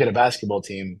when you look at a basketball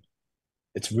team,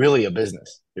 it's really a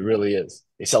business. It really is.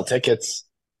 They sell tickets,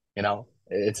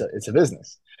 it's a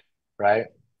business, right?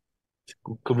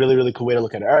 Really, really cool way to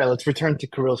look at it. All right, let's return to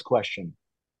Kirill's question.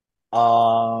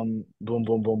 Boom, boom,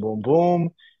 boom, boom, boom.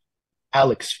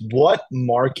 Alex, what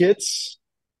markets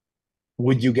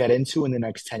would you get into in the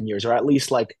next 10 years? Or at least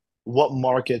like what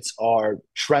markets are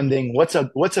trending? What's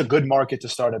a good market to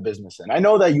start a business in? I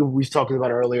know that we talked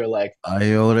about earlier, like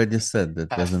I already said that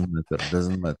doesn't matter.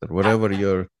 Doesn't matter. Whatever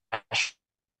your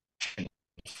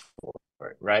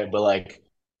right? But like,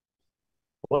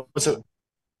 what's a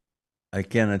I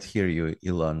cannot hear you,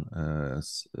 Ilan.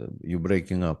 You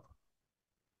breaking up.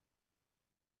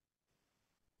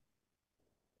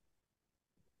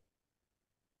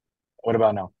 what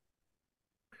about now?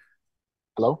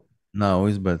 Hello? Now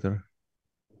is better.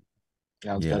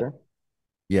 Now it's Yeah, better.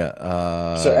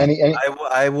 yeah. So any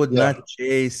I would yeah. not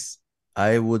chase.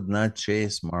 I would not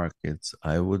chase markets.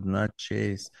 I would not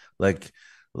chase like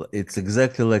it's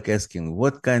exactly like asking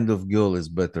what kind of girl is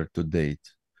better to date,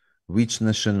 which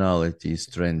nationality is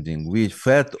trending, which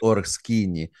fat or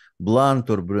skinny, blonde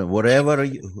or brunette, whatever.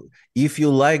 If you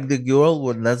like the girl,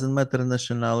 what doesn't matter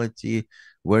nationality,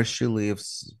 where she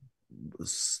lives,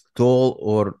 tall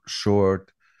or short,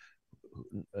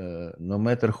 no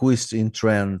matter who is in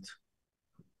trend,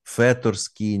 fat or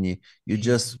skinny, you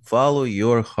just follow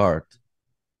your heart.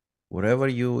 Wherever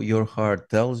your heart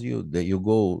tells you that you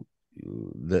go,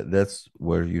 that's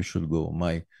where you should go.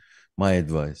 My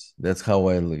advice. That's how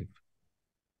I live.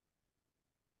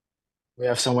 We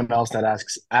have someone else that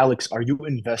asks, Alex, are you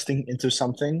investing into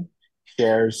something?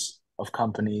 Shares of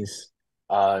companies,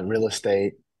 real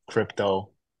estate,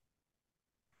 crypto.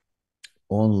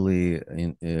 Only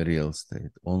in real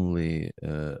estate, only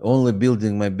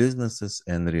building my businesses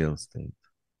and real estate,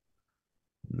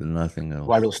 nothing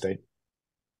Why else. real estate?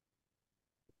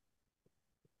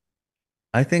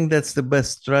 I think that's the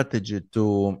best strategy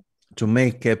to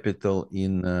make capital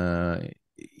in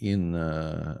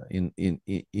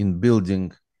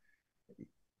building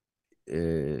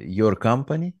your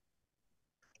company,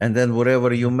 and then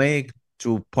whatever you make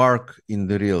to park in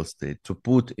the real estate, to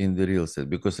put in the real estate,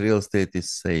 because real estate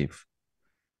is safe.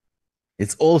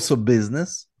 It's also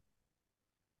business,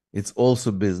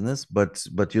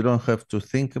 but you don't have to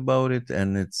think about it,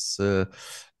 mm,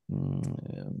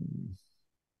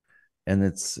 and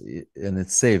it's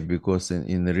safe because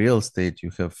in the real estate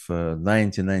you have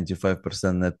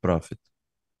 95% net profit.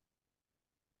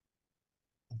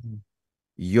 Mhm.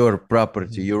 Your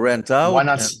property Mhm. you rent Why out,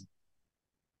 not?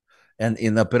 and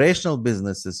in operational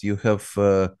businesses you have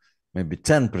maybe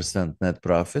 10% net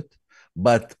profit,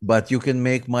 but you can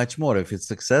make much more if it's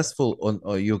successful on,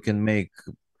 or you can make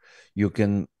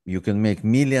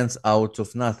millions out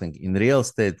of nothing. In real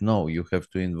estate, no, you have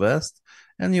to invest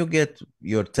and you get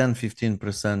your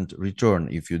 10-15% return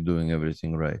if you're doing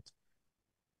everything right.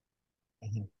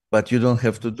 Mhm. But you don't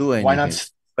have to do Why not? anything.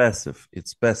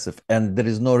 It's passive, and there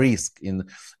is no risk in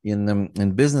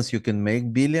business. You can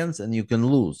make billions and you can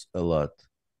lose a lot.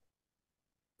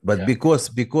 But Yeah.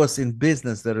 because in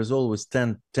business there is always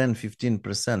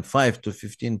 10-15%, 5 to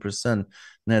 15%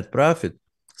 net profit,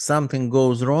 something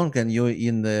goes wrong and you're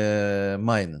in the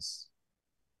minus.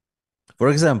 For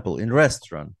example, in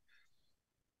restaurant,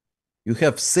 you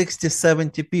have 60,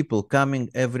 70 people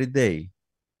coming every day.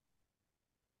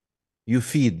 You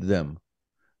feed them.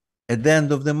 At the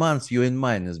end of the month, you're in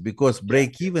minus because Yeah.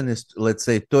 break even is, let's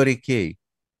say, 30K.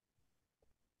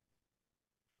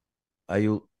 Are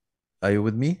you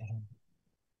with me? Mhm.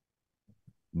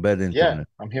 Bad Yeah, internet.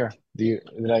 I'm here.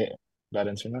 Did I bad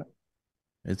internet?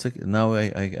 It's okay. Now I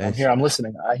I'm here. I'm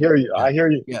listening. I hear you. yeah, I hear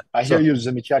you. yeah. I hear So you,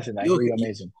 Zamichalin. I you hear you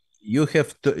amazing. you have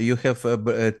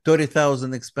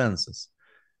 30,000 expenses,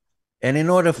 and in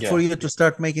order for Yeah. you to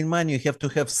start making money, you have to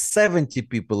have 70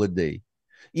 people a day.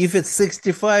 If it's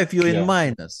 65, you're in Yeah.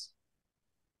 minus.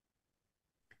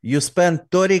 You spend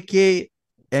 30K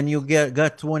and you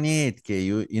got 28K.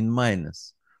 You in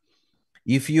minus.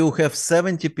 If you have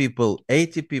 70 people,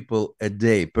 80 people a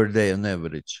day per day on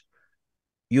average,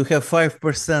 you have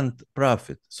 5%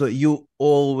 profit. So you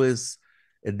always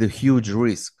at the huge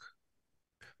risk.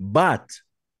 But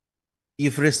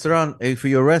if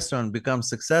your restaurant becomes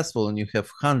successful and you have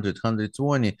 100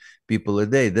 people a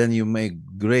day, then you make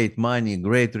great money,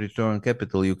 great return on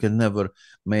capital. You can never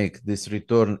make this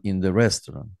return in the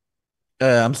restaurant.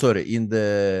 I'm sorry, in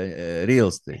the real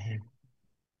estate. Mhm.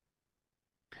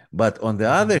 But on the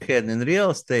other Mhm. hand, in real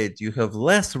estate, you have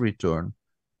less return,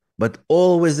 but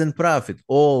always in profit,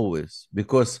 always,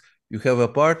 because you have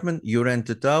apartment, you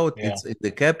rent it out, Yeah. it's in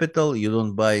the capital, you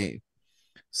don't buy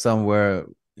somewhere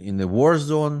in the war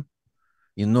zone.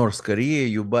 In North Korea,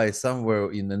 you buy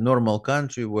somewhere in a normal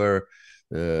country where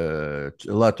a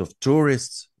lot of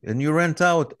tourists, and you rent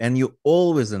out, and you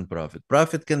always in profit.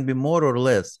 Profit can be more or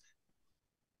less,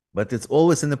 but it's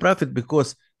always in the profit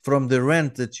because from the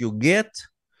rent that you get,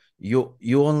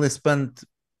 you only spend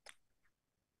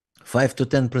 5 to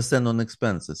 10% on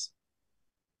expenses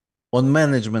on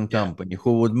management Yeah. company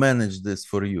who would manage this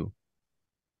for you.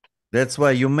 That's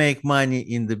why you make money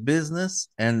in the business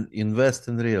and invest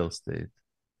in real estate.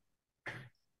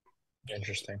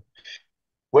 Interesting.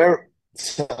 Where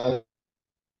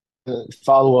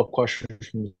follow-up question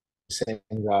from the same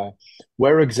guy.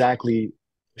 Where exactly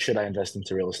should I invest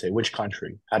into real estate? Which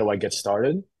country? How do I get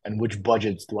started? And which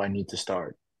budgets do I need to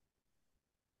start?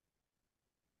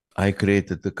 I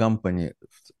created the company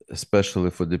especially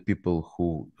for the people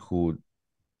who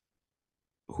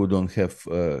don't have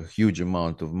a huge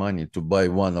amount of money to buy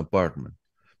one apartment,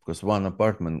 because one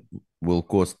apartment will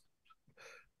cost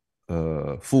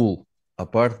full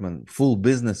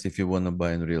business if you want to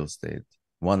buy in real estate.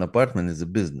 One apartment is a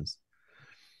business,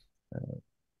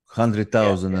 hundred Yeah.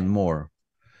 thousand and more.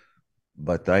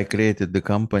 But I created the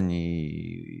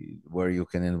company where you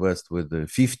can invest with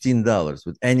 $15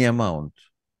 with any amount.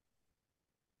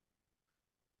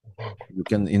 You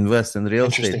can invest in real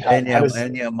estate Interesting. any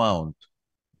any amount.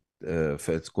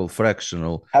 It's called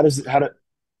fractional. How do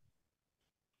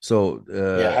So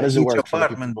yeah, how does it each work for the people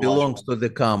apartment belongs watching? to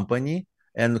the company,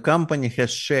 and the company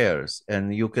has shares, and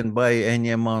you can buy any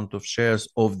amount of shares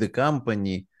of the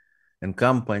company, and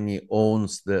company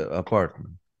owns the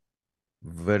apartment.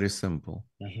 Very simple.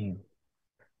 Mhm.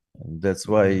 And that's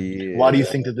why Mhm. Why do you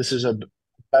think that this is a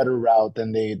better route than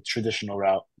the traditional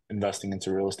route, investing into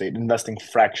real estate, investing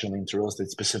fractionally into real estate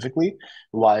specifically?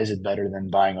 Why is it better than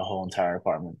buying a whole entire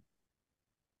apartment?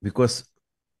 because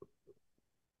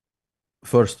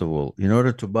first of all, in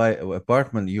order to buy an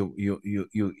apartment,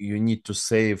 you need to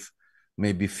save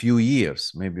maybe few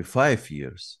years, maybe 5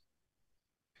 years.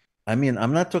 I mean,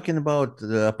 I'm not talking about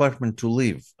the apartment to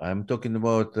live. I'm talking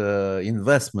about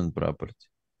investment property.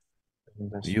 You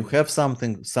Investment. have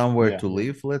something somewhere Yeah. to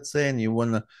live, let's say, and you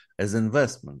wanna as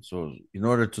investment. So in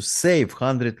order to save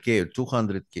 100K or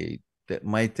 200K, that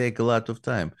might take a lot of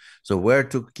time. So where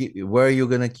are you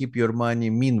gonna keep your money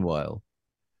meanwhile?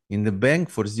 In the bank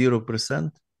for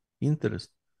 0% interest.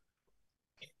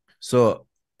 So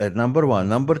at number one. Mhm.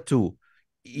 Number two,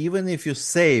 even if you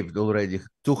saved already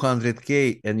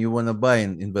 200K and you want to buy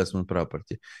an investment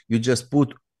property, you just put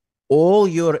all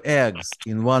your eggs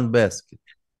in one basket.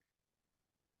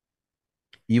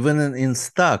 Even in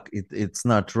stock, it's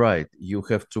not right. You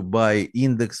have to buy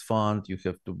index fund. You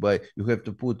have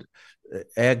to put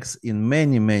eggs in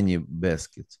many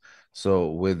baskets. So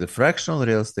with the fractional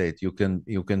real estate, you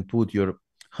can put your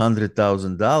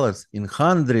 $100,000 in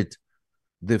 100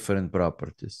 different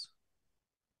properties,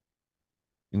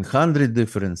 in 100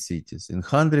 different cities, in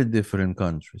 100 different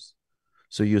countries.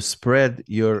 So you spread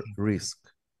your risk.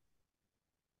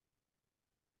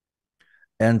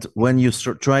 And when you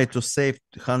try to save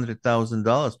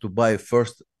 $100,000 to buy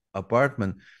first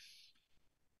apartment,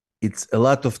 it's a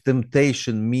lot of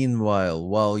temptation meanwhile,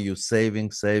 while you're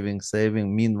saving,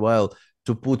 meanwhile,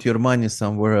 to put your money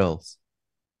somewhere else.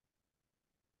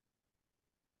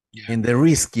 Yeah. In the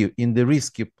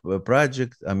risky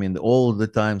project, I mean, all the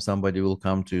time somebody will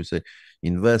come to you, say,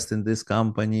 invest in this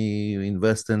company,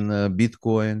 invest in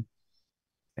Bitcoin,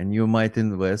 and you might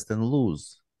invest and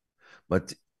lose.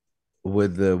 But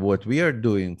with what we are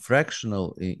doing,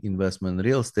 fractional investment in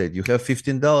real estate, you have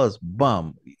 $15,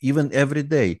 bam, even every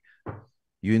day.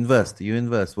 You invest.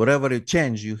 Whatever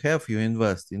change you have, you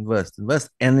invest,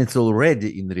 and it's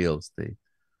already in real estate.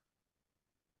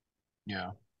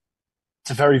 Yeah.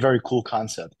 It's a very, very cool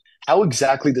concept. How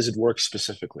exactly does it work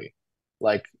specifically?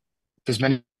 Like, because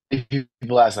many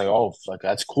people ask, like, oh, like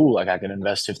that's cool. Like I can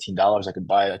invest $15. I could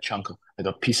buy a chunk of like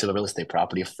a piece of the real estate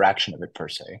property, a fraction of it per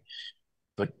se.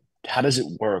 But how does it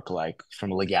work, like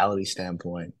from a legality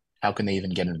standpoint? How can they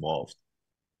even get involved?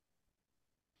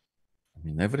 I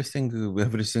mean,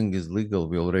 everything is legal.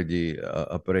 We're already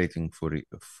operating for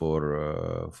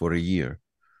a year.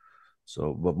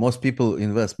 So, but most people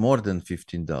invest more than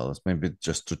 $15. Maybe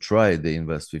just to try, they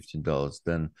invest $15.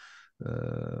 Then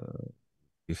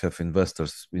you have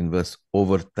investors invest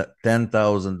over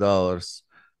 $10,000.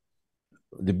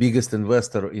 The biggest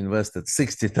investor invested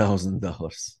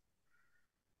 $60,000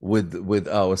 with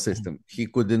our system. He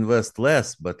could invest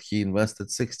less, but he invested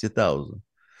 60,000.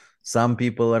 Some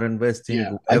people are investing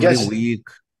Yeah, I every guess. week.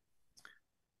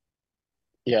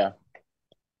 Yeah,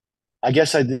 I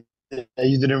guess I did.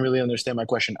 You didn't really understand my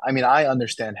question. I mean, I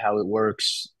understand how it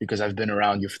works because I've been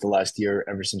around you for the last year,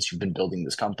 ever since you've been building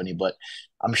this company. But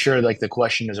I'm sure like the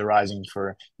question is arising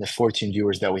for the 14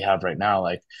 viewers that we have right now.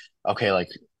 Like, okay, like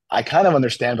I kind of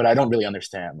understand, but I don't really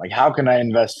understand. Like, how can I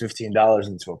invest $15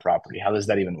 into a property? How does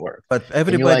that even work? But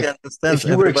Can you like, if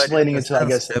you were everybody explaining it to, I understands,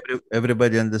 guess,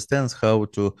 everybody understands how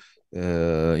to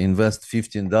invest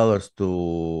 $15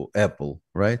 to Apple,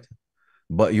 right?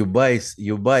 But you buy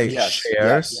yes, shares.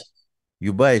 yes,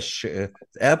 You buy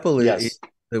Apple is yes,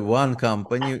 the one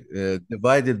company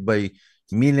divided by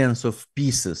millions of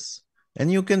pieces,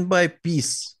 and you can buy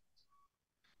piece.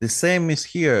 The same is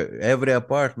here. Every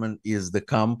apartment is the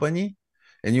company,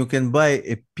 and you can buy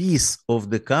a piece of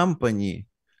the company.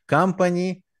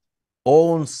 Company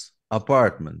owns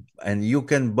apartment, and you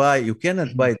cannot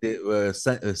mhm, buy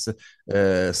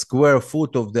the square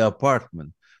foot of the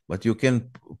apartment, but you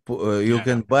yeah,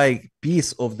 can buy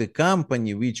piece of the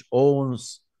company which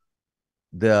owns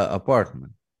the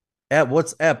apartment.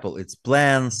 What's Apple? It's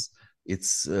plans.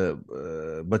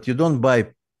 But you don't buy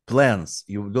plans.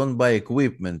 You don't buy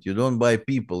equipment. You don't buy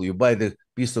people. You buy the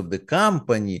piece of the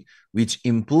company which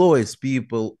employs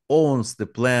people, owns the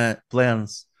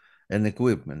plans and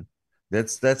equipment.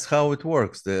 That's how it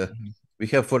works. mhm, We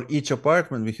have for each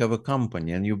apartment we have a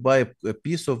company, and you buy a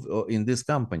piece of in this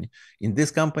company. In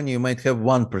this company, you might have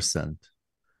 1%.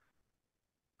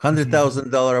 hundred mhm.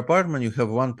 thousand dollar apartment, you have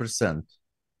 1%.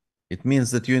 It means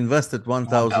that you invested one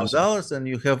thousand 1,000. dollars and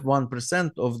you have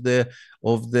 1% of the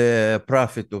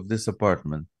profit of this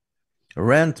apartment.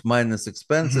 Rent minus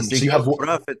expenses So you have equals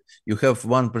profit. You have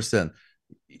 1%.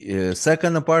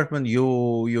 Second apartment,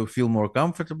 you feel more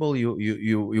comfortable.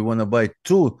 You want to buy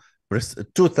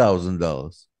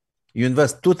 $2,000. You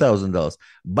invest $2,000,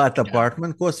 but yeah,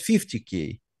 apartment costs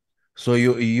 50K. So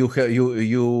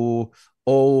you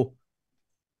owe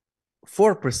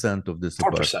 4% of this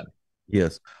apartment. 4%.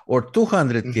 Yes, or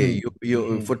 200K. Hmm. You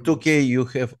Hmm. for 2K you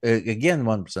have again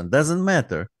 1%. Doesn't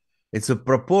matter. It's a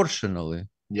proportionally.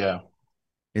 Yeah.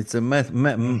 It's a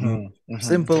Hmm. Hmm.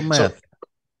 simple So math.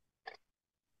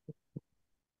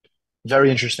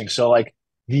 very interesting. So like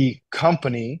the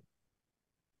company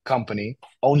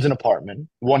owns an apartment,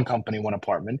 one company, one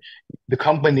apartment. The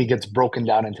company gets broken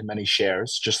down into many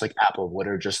shares, just like Apple would,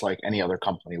 or just like any other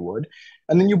company would.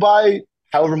 And then you buy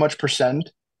however much percent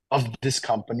of this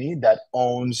company that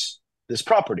owns this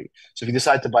property. So if you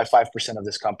decide to buy 5% of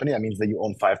this company, that means that you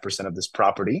own 5% of this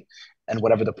property. And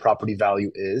whatever the property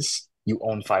value is, you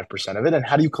own 5% of it. And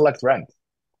how do you collect rent?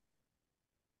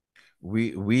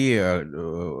 We are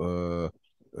uh,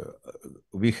 uh,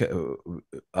 we ha-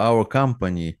 our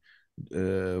company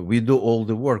we do all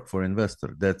the work for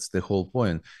investor. That's the whole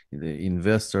point. The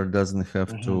investor doesn't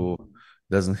have to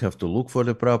look for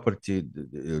the property,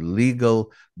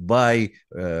 legal, buy,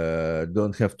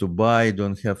 don't have to buy,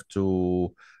 don't have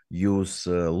to use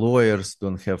lawyers,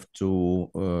 don't have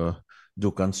to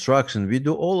do construction. We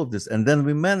do all of this, and then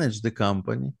we manage the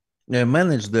company,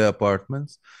 manage the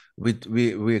apartments.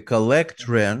 We collect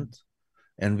rent,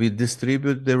 and we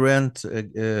distribute the rent,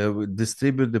 we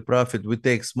distribute the profit. We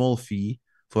take small fee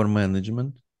for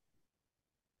management,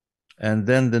 and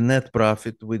then the net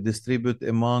profit we distribute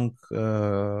among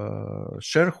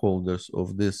shareholders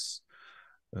of this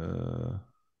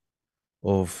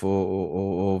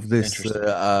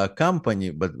company.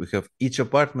 But we have each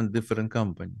apartment different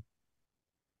company.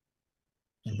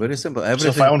 Very simple.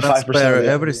 Everything, so if I own 5%,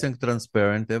 everything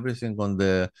transparent, everything on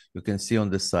the, you can see on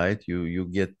the site. You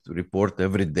get report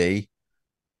every day,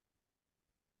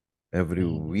 every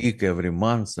week, every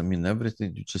month. I mean,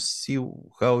 everything. You just see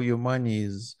how your money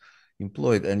is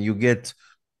employed, and you get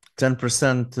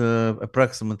 10%,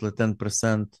 approximately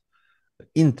 10%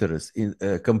 interest in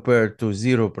compared to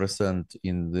 0%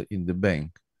 in the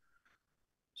bank.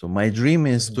 So my dream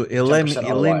is to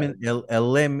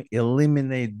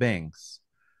eliminate banks.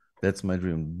 That's my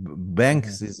dream.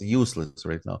 Banks is useless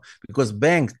right now, because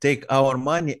banks take our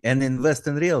money and invest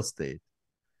in real estate.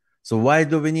 So why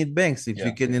do we need banks if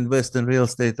we can invest in real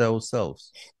estate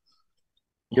ourselves?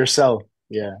 Yourself,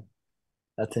 yeah.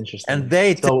 That's interesting. And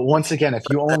they so once again, if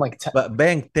you own like 10, but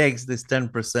bank takes this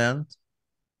 10%.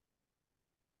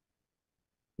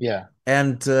 Yeah.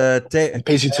 And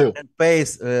pays you too. And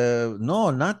pays no,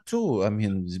 not two. I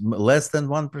mean, less than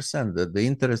 1%. The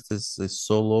interest is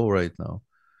so low right now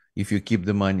if you keep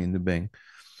the money in the bank.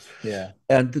 Yeah.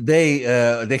 And they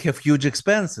have huge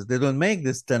expenses. They don't make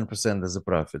this 10% as a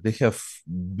profit. They have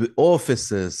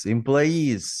offices,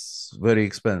 employees, very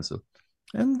expensive,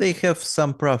 and they have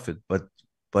some profit, but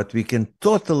we can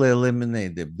totally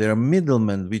eliminate them. There are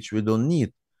middlemen which we don't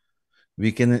need.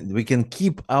 We can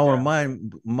keep our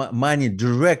money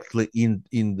directly in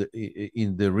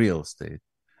the real estate,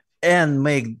 and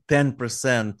make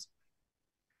 10%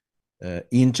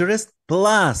 interest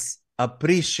plus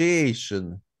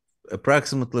appreciation,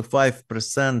 approximately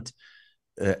 5%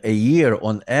 a year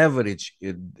on average.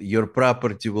 Your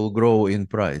property will grow in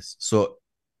price. So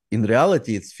in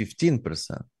reality, it's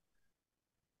 15%.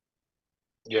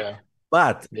 Yeah.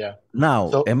 But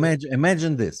now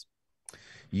imagine this.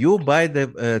 You buy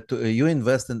you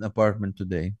invest in an apartment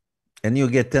today, and you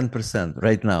get 10%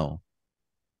 right now.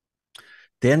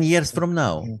 10 years from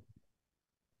now,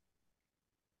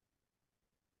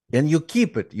 and you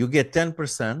keep it. You get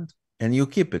 10%, and you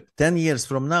keep it. 10 years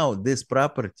from now, this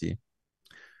property,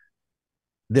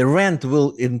 the rent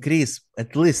will increase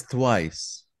at least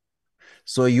twice.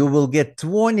 So you will get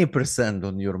 20%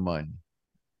 on your money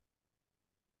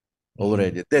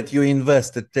already that you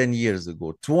invested 10 years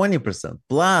ago. 20%,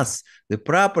 plus the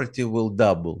property will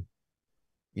double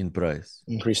in price,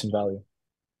 increase in value.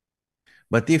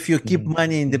 But if you keep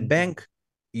money in the bank,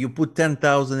 you put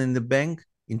 10,000 in the bank,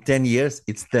 in 10 years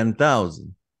it's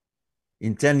 10,000.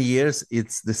 In 10 years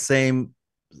it's the same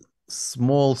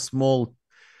small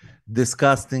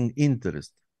disgusting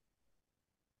interest.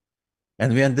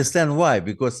 And we understand why,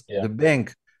 because the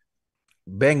bank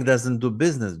doesn't do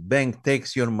business. Bank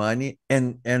takes your money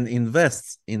and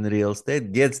invests in real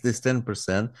estate, gets this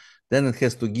 10%, then it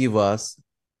has to give us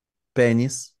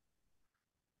pennies,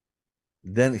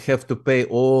 then have to pay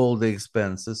all the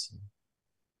expenses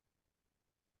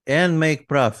and make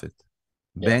profit.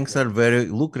 Banks are very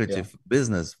lucrative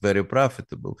business, very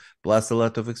profitable, plus a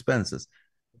lot of expenses.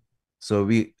 So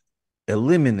we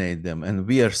eliminate them, and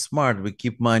we are smart. We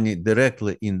keep money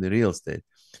directly in the real estate.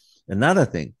 Another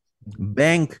thing,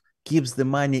 bank keeps the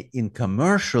money in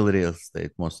commercial real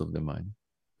estate, most of the money,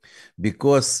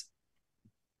 because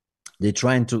they're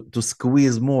trying to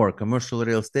squeeze more. Commercial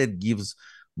real estate gives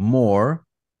more,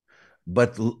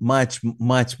 but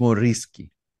much more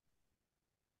risky.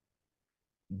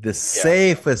 The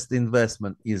safest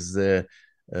investment is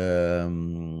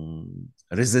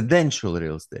residential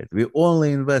real estate. We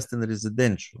only invest in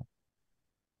residential.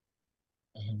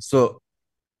 So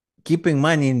keeping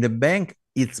money in the bank,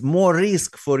 it's more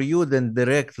risk for you than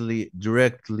directly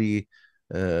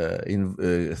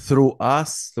through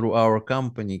us, through our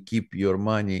company, keep your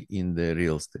money in the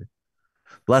real estate.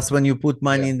 Plus, when you put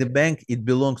money in the bank, it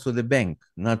belongs to the bank,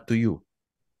 not to you.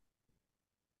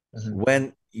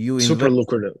 When you super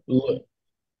lucrative,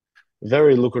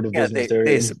 very lucrative business.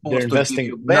 They're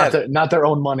investing not their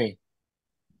own money.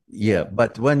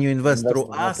 But when you invest through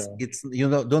us, it's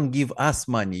don't give us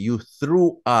money. You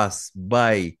through us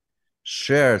buy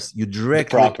shares. You The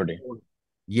directly, property.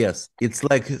 yes, it's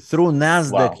like through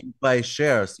NASDAQ, Wow. you buy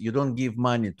shares. You don't give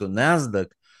money to NASDAQ,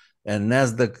 and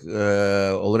NASDAQ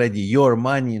already your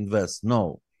money invests.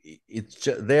 No,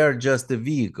 they are just a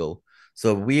vehicle.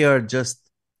 So we are just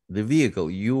the vehicle.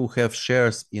 You have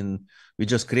shares in. We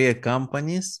just create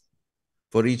companies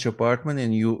for each apartment,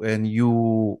 and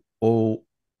you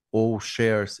owe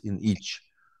shares in each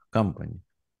company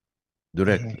Hmm.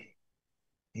 directly.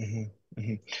 Hmm.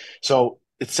 Hmm. So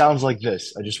it sounds like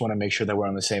this. I just want to make sure that we're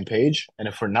on the same page. And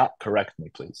if we're not, correct me,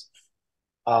 please.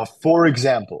 For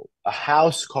example, a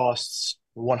house costs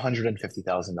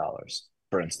 $150,000,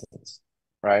 for instance,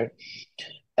 right?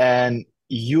 And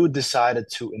you decided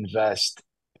to invest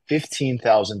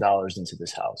 $15,000 into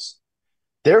this house.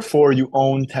 Therefore, you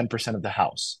own 10% of the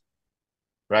house,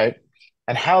 right?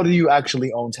 And how do you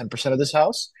actually own 10% of this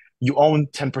house? You own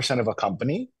 10% of a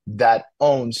company that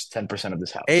owns 10% of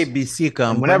this house. ABC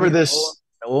And whenever company this,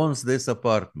 owns this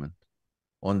apartment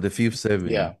on the Fifth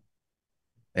Avenue, yeah,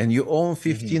 and you own hmm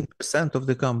 15% of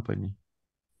the company.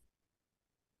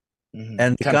 hmm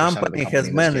And the 10% of the company company has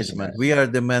in this case management. scenario. We are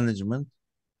the management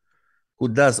who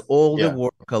does all the Yeah,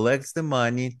 work, collects the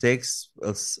money, takes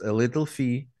a little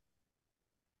fee,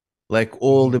 like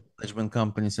all hmm the management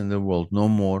companies in the world, no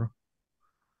more.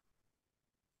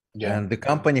 yeah, And the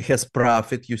company has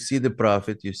profit. You see the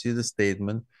profit, you see the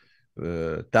statement.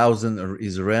 1,000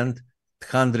 is rent,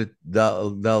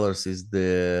 $100 is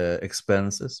the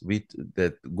expenses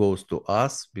that goes to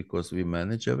us because we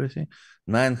manage everything.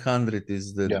 900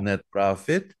 is the yeah. net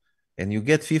profit, and you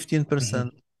get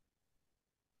 15%.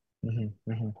 Hmm.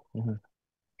 Hmm. Hmm. Hmm.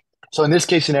 So in this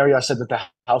case scenario, I said that the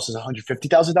house is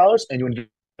 $150,000 and you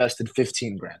invested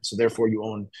 15 grand. So therefore you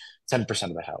own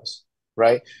 10% of the house,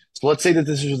 right? So let's say that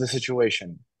this is the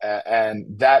situation, and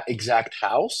that exact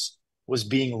house was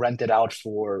being rented out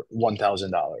for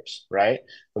 $1,000, right?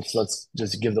 Let's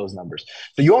just give those numbers.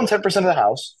 So you own 10% of the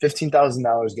house,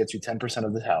 $15,000 gets you 10%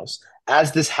 of the house.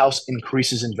 As this house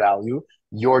increases in value,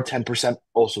 your 10%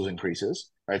 also increases,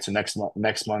 right? So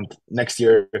next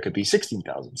year, it could be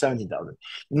 16,000, 17,000.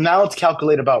 Now let's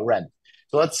calculate about rent.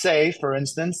 So let's say, for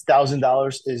instance,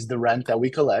 $1,000 is the rent that we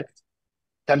collect.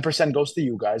 10% goes to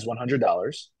you guys,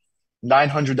 $100.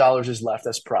 $900 is left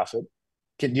as profit.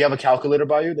 Do you have a calculator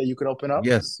by you that you could open up,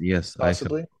 Yes, I have.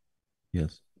 possibly?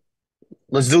 Yes.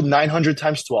 Let's do 900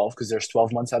 times 12 because there's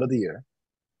 12 months out of the year,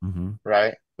 Mm-hmm.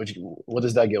 right? What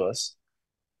does that give us?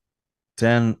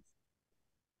 10.8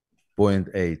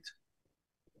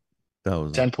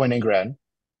 thousand. 10.8 grand.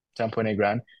 10.8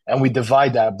 grand. And we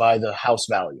divide that by the house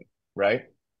value, right?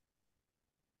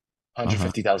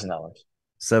 Uh-huh. $150,000.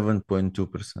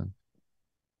 7.2%.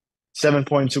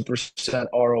 7.2%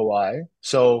 ROI.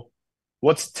 So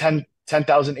what's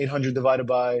 10,800 divided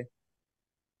by,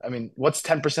 I mean, what's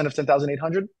 10% of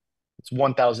 10,800? It's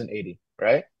 1,080,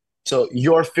 right? So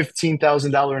your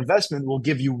 $15,000 investment will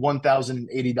give you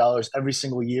 $1,080 every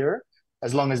single year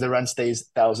as long as the rent stays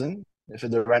 1,000. If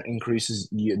the rent increases,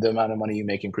 the amount of money you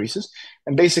make increases.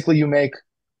 And basically you make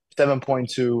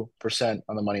 7.2%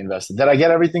 on the money invested. Did I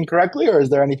get everything correctly, or is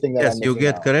there anything that I'm Yes, you missing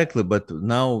get out? correctly, but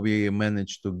now we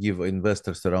managed to give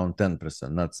investors around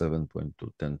 10%, not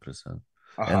 7.2, 10%.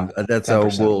 And Uh-huh. that's our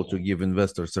 10%. goal to give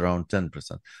investors around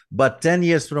 10%. But 10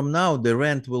 years from now, the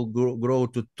rent will grow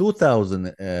to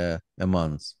 2,000 a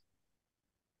month.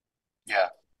 Yeah.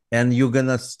 And you're going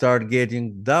to start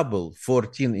getting double,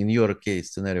 14 in your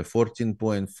case scenario,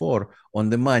 14.4 on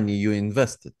the money you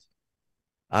invested.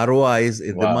 ROI is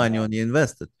the Wow. money on you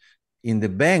invested. In the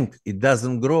bank, it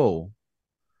doesn't grow.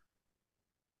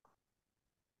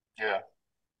 Yeah.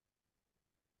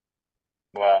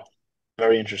 Wow.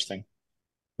 Very interesting.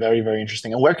 Very, very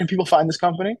interesting. And where can people find this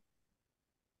company?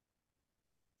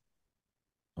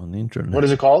 On the internet. What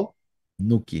is it called?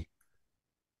 Nuki.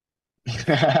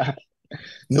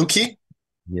 Nuki?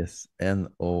 Yes,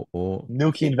 Noo.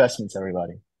 Nuki Investments,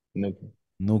 everybody. Nuki.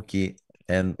 Nuki,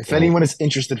 If No. anyone is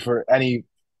interested for any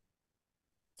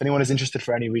if anyone is interested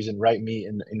for any reason, write me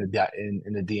in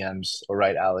the DMs or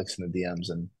write Alex in the DMs,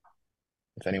 and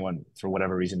if anyone for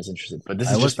whatever reason is interested. But this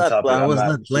I is was just the not. topic. I I'm was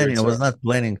not not here planning. I was to not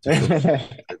planning to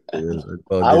talk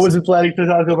about I this. wasn't planning to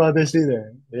talk about this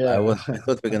either. I Yeah. was. I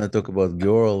thought we're gonna talk about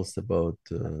girls, about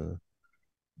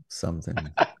something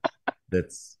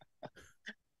that's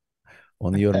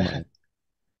on your mind.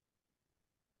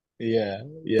 Yeah.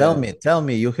 Tell Yeah. me. Tell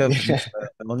me. You have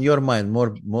on your mind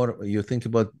more. You think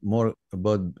about more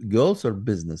about girls or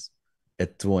business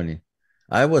at 20.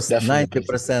 I was Definitely business.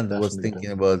 90% was Definitely thinking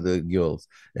business. about the girls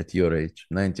at your age.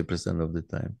 90% of the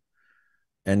time.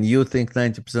 And you think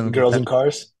 90% of the Girls time? in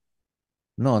cars?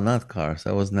 No, not cars.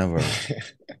 I was never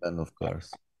a fan of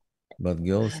cars. But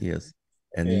girls, yes.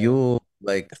 And Yeah. you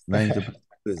like 90%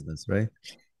 business, right?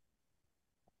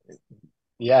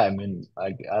 Yeah, I mean, I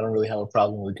don't really have a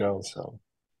problem with girls, so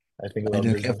I think I about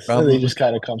don't have business. They problem with just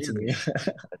kind of come to either. me.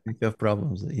 I don't have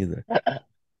problems either.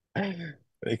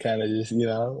 They kind of just,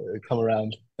 come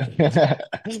around.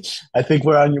 I think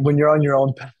when you're on your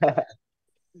own path,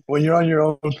 when you're on your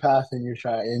own path and you're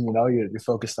trying, and you're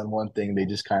focused on one thing, they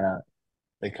just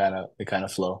they kind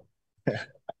of flow.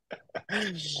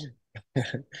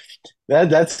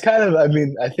 That's kind of, I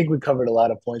mean, I think we covered a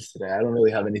lot of points today. I don't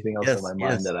really have anything else on Yes, my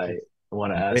mind yes, that I yes.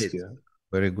 want to ask Great. you.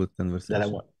 Very good That I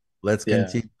conversation. want. Let's Yeah,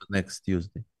 continue next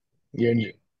Tuesday. you're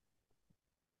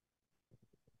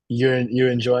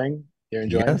you're enjoying Yes,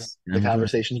 the I'm enjoying.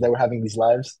 conversations that we're having these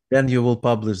lives. Then you will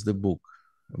publish the book.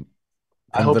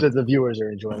 I hope Conver that the viewers are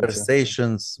enjoying too.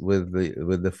 Conversations with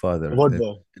the father. What That's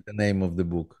book? the name of the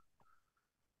book.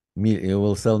 You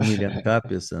will sell million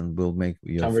copies and will make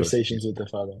your first Conversations with million. the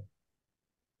Father.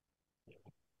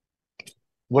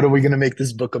 What are we gonna make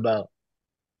this book about?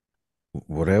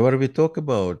 Whatever we talk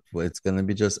about, it's gonna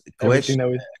be just Everything that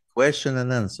we. question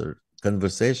and answer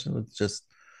conversation with just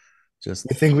You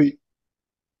think we?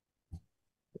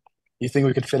 You think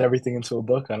we could fit everything into a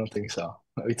book? I don't think so.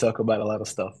 We talk about a lot of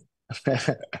stuff.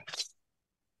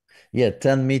 yeah,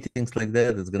 10 meetings like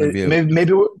that. It's gonna be a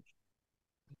Maybe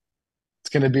it's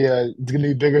gonna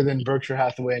be bigger than Berkshire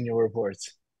Hathaway annual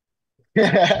reports.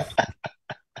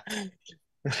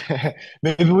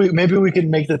 Maybe we could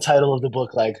make the title of the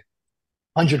book like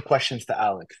 100 questions to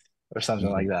Alex or something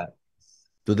like that.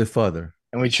 to the father.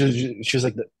 And we choose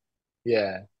like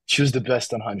choose the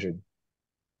best on 100.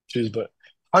 Choose but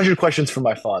 100 questions for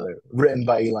my father, written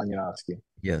by Elon Yanofsky.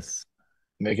 Yes.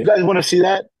 Make it. You guys want to see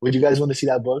that? Would you guys want to see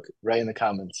that book? Write in the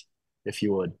comments if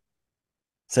you would.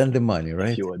 Send the money, If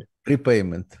right? you would.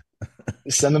 Prepayment.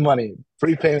 Send the money.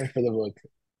 Prepayment for the book.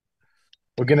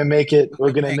 We're gonna make it.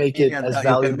 We're gonna make it as You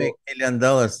can make valuable. $1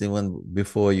 million even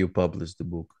before you publish the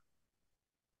book.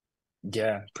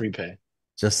 Yeah, prepay.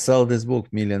 Just sell this book,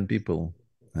 million people,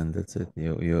 and that's it.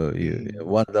 You Mm.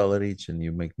 $1 each, and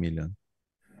you make million.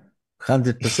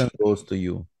 100% goes to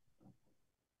you.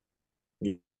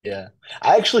 Yeah,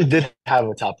 I actually did have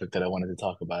a topic that I wanted to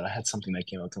talk about. I had something that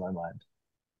came up to my mind.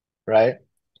 Right.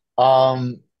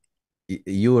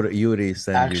 Yuri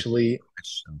send you Actually,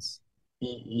 questions.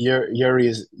 Yuri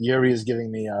is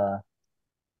giving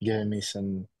me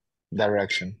some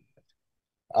direction.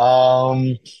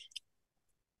 Um,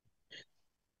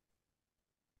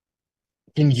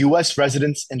 can U.S.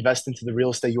 residents invest into the real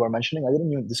estate you are mentioning? I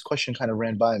didn't even. This question kind of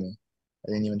ran by me.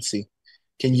 I didn't even see.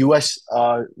 Can U.S.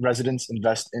 Residents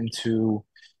invest into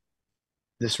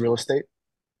this real estate,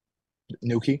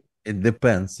 Nuki? It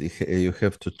depends. You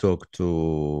have to talk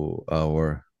to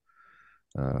our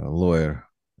lawyer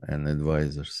and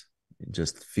advisors.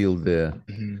 Just feel the,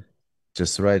 Mhm.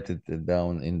 just write it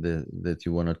down in the that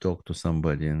you want to talk to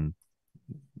somebody, and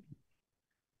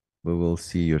we will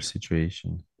see your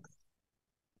situation.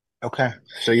 Okay.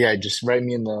 So yeah, just write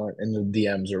me in the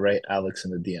DMs or write Alex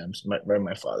in the DMs. Write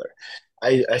my father.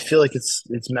 I feel like it's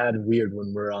mad weird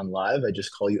when we're on live. I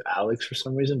just call you Alex for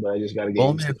some reason, but I just gotta get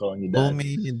Call used me, to calling you call dad.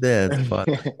 me dad,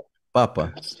 father, Papa.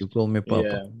 You call me Papa.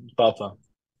 Yeah, Papa.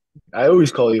 I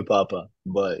always call you Papa,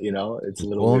 but it's You a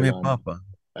little call weird me on. Papa.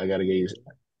 I gotta get used.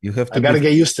 You have I to be gotta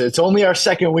get used to it. It's only our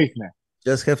second week, man.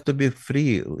 just have to be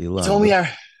free, It's Ilan. only our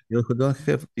You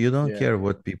don't yeah care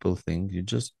what people think. You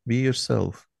just be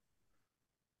yourself.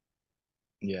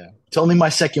 yeah. It's only my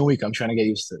second week. I'm trying to get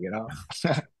used to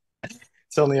it.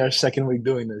 It's only our second week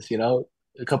doing this.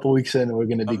 A couple weeks in, we're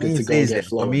gonna For be me, good to it's go and easier. get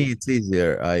For me, flowing. it's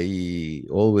easier. I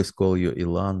always call you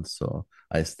Ilan, so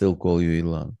I still call you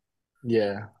Ilan.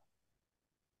 Yeah,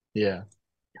 yeah.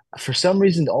 For some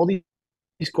reason, all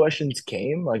these questions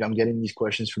came. Like I'm getting these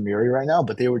questions from Yuri right now,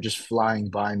 but they were just flying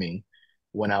by me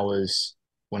when I was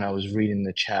reading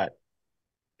the chat.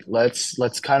 Let's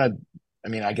kind of. I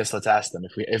mean, I guess let's ask them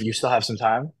if you still have some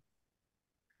time.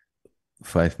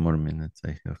 5 more minutes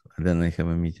I have. And then I have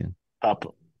a meeting. Up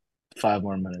 5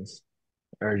 more minutes.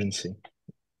 Urgency.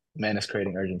 Man is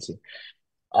creating urgency.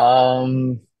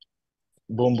 Um,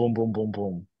 boom, boom, boom, boom,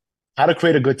 boom. How to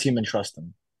create a good team and trust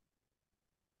them.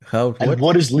 How And what?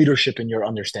 what is leadership in your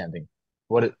understanding?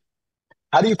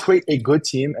 How do you create a good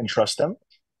team and trust them?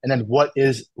 And then what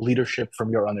is leadership from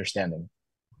your understanding?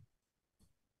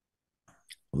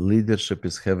 Leadership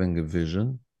is having a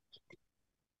vision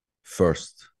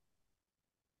first.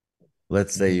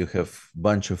 Let's say Mhm. you have a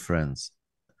bunch of friends,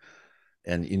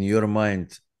 and in your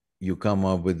mind you come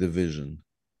up with a vision.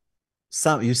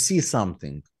 You see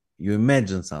something, you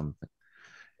imagine something,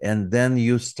 and then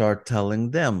you start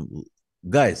telling them.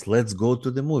 guys, let's go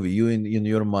to the movie. You in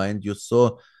your mind, you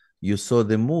saw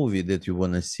the movie that you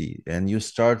want to see, and you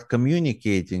start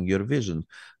communicating your vision.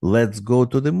 Let's go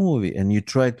to the movie, and you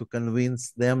try to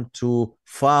convince them to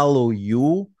follow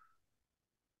you.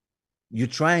 You're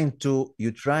trying to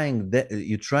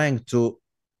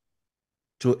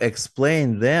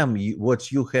explain them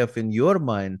what you have in your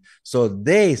mind, so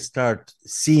they start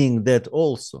seeing that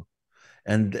also,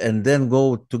 and then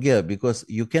go together, because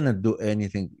you cannot do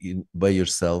anything by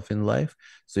yourself in life.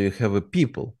 So you have a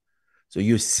people, so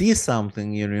you see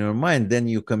something in your mind, then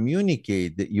you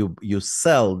communicate that, you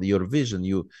sell your vision,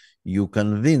 you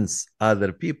convince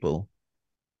other people,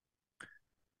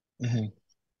 Hmm.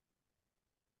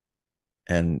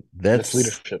 and That's that's,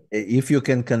 leadership. if you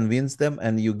can convince them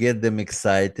and you get them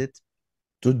excited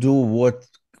to do what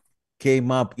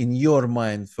came up in your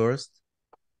mind first.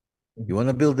 You Hmm. want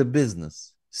to build a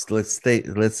business. Let's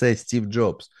say Steve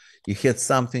Jobs. He had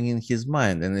something in his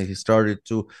mind, and he started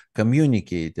to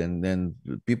communicate, and then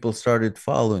people started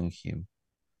following him.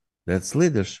 That's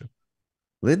leadership.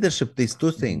 Leadership is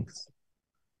two Hmm. things,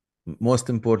 most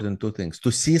important two things: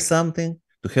 to see something,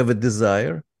 to have a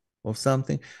desire of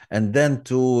something, and then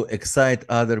to excite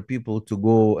other people to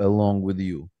go along with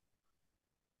you.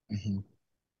 Hmm.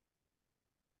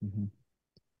 Hmm.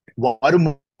 Why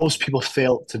do most people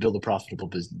fail to build a profitable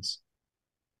business?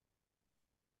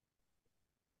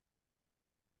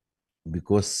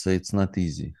 Because it's not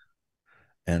easy,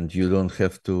 and you don't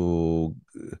have to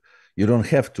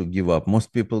give up.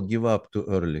 Most people give up too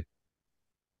early.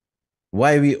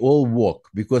 Why we all walk?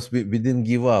 Because we didn't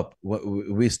give up.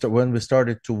 When we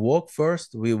started to walk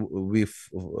first, we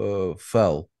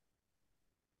fell.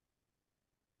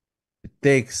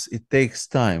 It takes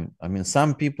time. I mean,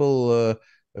 some people,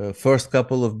 first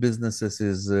couple of businesses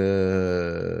is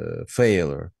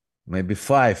failure, maybe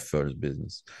five first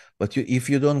business. But if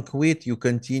you don't quit, you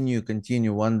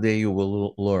continue. One day you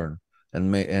will learn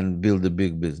and build a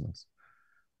big business.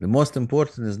 The most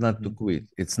important is not to Hmm. quit.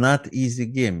 It's not easy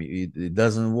game. It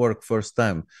doesn't work first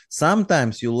time.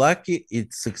 Sometimes you're lucky,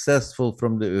 it's successful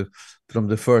from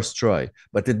the first try,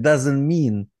 but it doesn't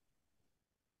mean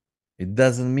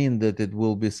that it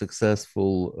will be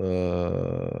successful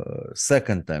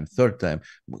second time, third time,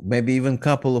 maybe even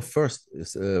couple of first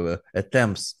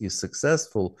attempts is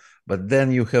successful, but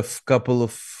then you have couple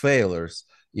of failures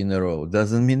in a row.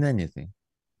 Doesn't mean anything.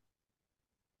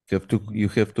 You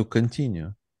Hmm. have to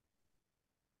continue.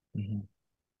 Hmm.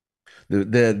 the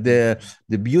the Hmm. the,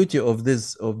 the beauty of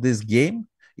this game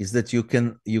is that you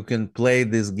can play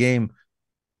this game.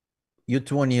 You're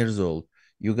 20 years old,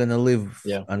 you're gonna live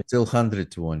Yeah, until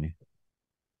 120,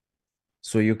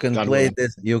 so God willing.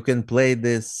 you can play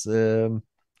this,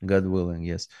 God willing,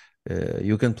 yes.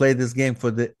 You can play this game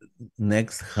for the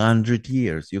next 100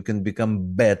 years. You can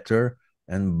become better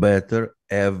and better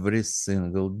every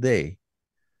single day.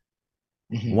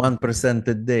 Hmm. 1%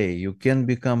 a day, you can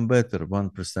become better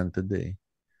 1% a day.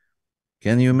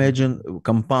 Can you Hmm. imagine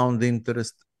compound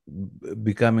interest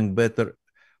becoming better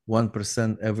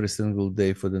 1% every single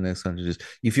day for the next 100 years?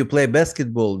 If you play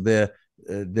basketball, the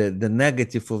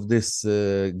negative of this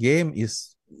game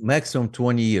is maximum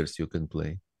 20 years you can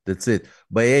play. That's it.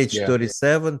 By age Yeah.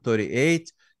 37,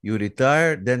 38, you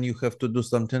retire, then you have to do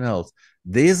something else.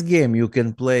 This game you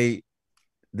can play,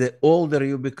 the older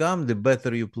you become, the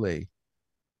better you play.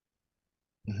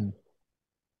 Hmm.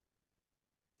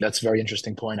 That's a very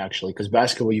interesting point, actually, because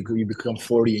basketball, you become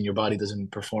 40 and your body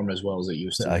doesn't perform as well as it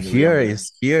used to when you were younger.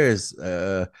 Here is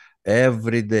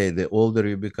every day. The older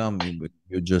you become,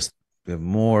 you just have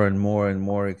more and more and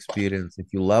more experience.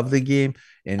 If you love the game,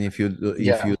 and if you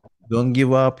Yeah. don't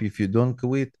give up, if you don't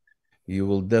quit, you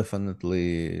will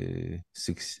definitely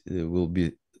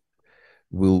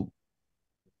will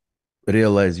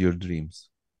realize your dreams.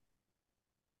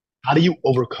 How do you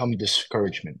overcome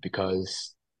discouragement?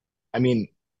 Because, I mean,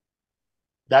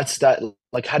 that's that,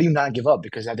 like, how do you not give up?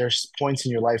 Because there's points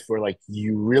in your life where, like,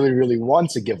 you really, really want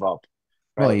to give up,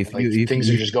 No, right? Like, things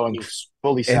are just going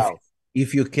fully if south.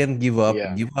 if you can give up,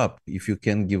 Yeah. give up. If you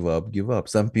can give up, give up.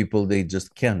 Some people, they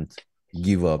just can't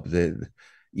give up.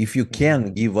 If you Hmm.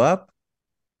 can give up,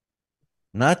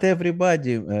 not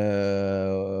everybody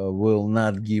will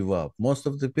not give up. Most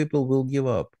of the people will give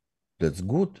up. That's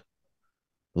good.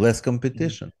 Less Hmm.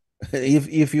 competition.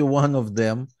 If you're one of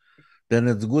them, then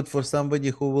it's good for somebody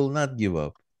who will not give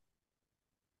up.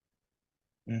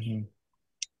 Hmm.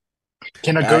 I,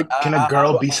 Can a I,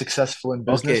 girl be successful in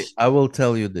okay, business? I will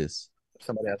tell you this.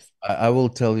 Somebody else. I will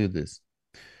tell you this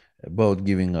about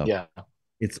giving up. Yeah.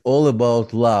 It's all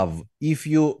about love. If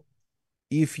you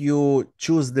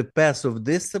choose the path of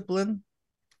discipline,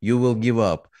 you will give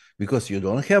up. because you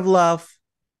don't have love.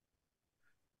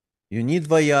 You need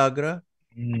Viagra.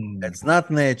 Mm, It's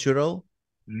not natural.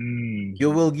 mm, You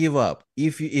will give up.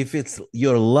 If it's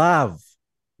your love,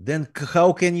 then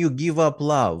how can you give up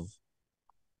love?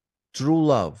 True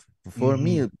love. For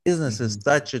me, hmm business is hmm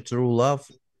such a true love.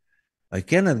 I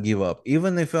cannot give up.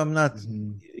 Even if I'm not,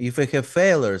 hmm if I have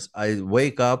failures, I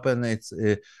wake up and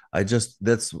I just,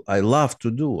 that's, I love to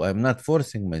do. I'm not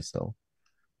forcing myself.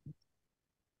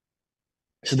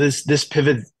 So this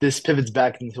pivots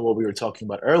back into what we were talking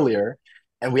about earlier,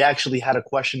 and we actually had a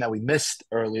question that we missed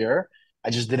earlier. I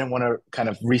just didn't want to kind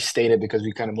of restate it because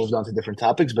we kind of moved on to different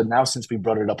topics. But now since we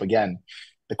brought it up again,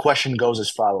 the question goes as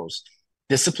follows: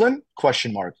 discipline?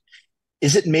 Question mark.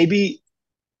 Is it maybe?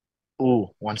 Ooh,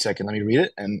 1 second. Let me read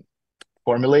it and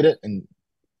formulate it and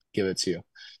give it to you.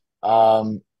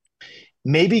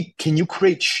 Maybe can you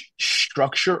create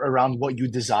structure around what you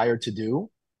desire to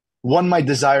do? One might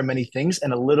desire many things,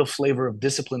 and a little flavor of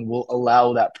discipline will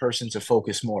allow that person to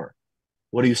focus more.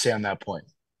 What do you say on that point?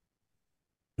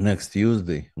 Next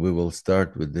Tuesday, we will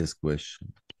start with this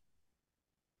question.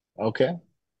 Okay.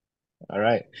 All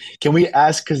right. Can we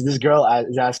ask, because this girl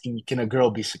is asking, can a girl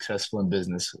be successful in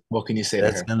business? What can you say to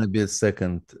That's her? going to be a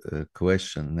second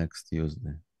question next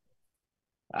Tuesday.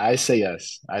 I say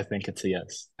yes. I think it's a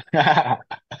yes.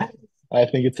 I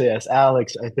think it's a yes.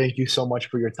 Alex, I thank you so much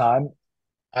for your time.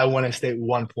 I want to state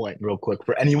one point real quick.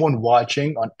 For anyone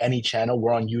watching on any channel,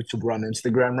 we're on YouTube, we're on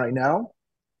Instagram right now.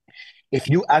 If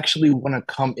you actually want to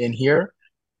come in here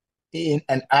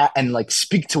and like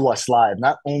speak to us live,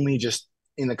 not only just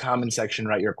in the comment section,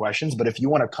 write your questions, but if you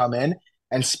want to come in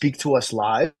and speak to us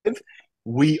live,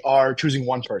 we are choosing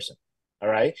one person. All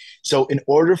right. So in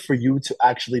order for you to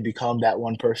actually become that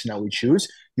one person that we choose,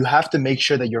 you have to make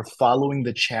sure that you're following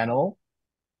the channel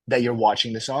that you're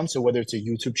watching this on. So whether it's a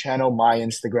YouTube channel, my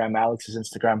Instagram, Alex's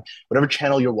Instagram, whatever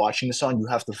channel you're watching this on, you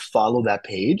have to follow that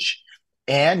page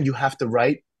and you have to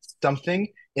write something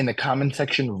in the comment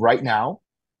section right now.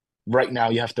 Right now,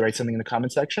 you have to write something in the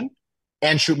comment section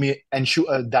and shoot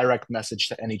a direct message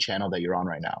to any channel that you're on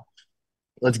right now.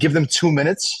 Let's give them 2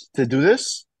 minutes to do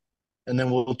this, and then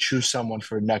we'll choose someone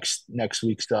for next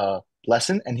week's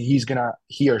lesson. And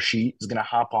he or she is gonna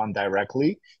hop on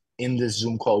directly in this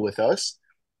Zoom call with us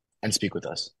and speak with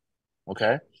us.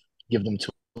 Okay? Give them two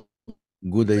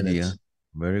Good idea. minutes.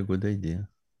 Very good idea.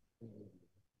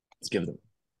 Let's give them.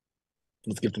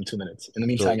 Let's give them 2 minutes. In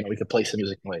the So, meantime, we could play some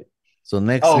music and wait. so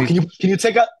next Oh, week, can you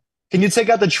take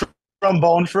out the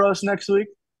trombone for us next week?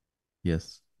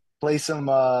 yes, Play some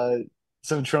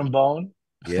trombone.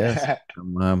 yes,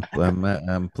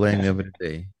 I'm playing every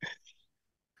day,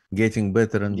 getting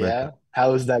better and better. Yeah.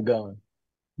 How is that going?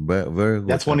 Very good.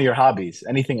 That's one of your hobbies.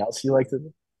 Anything else you like to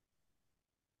do?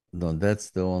 No,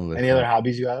 that's the only Any other hobby.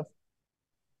 hobbies you have?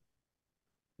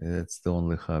 That's the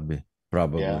only hobby,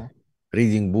 probably. Yeah.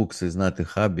 Reading books is not a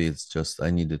hobby. It's just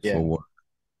I need it for Yeah. work.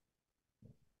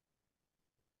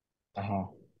 Uh-huh.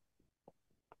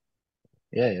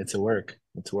 Yeah, it's a work.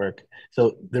 It's work.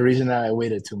 So the reason that I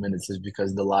waited 2 minutes is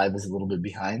because the live is a little bit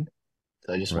behind.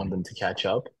 So I just want Right. them to catch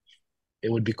up.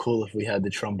 It would be cool if we had the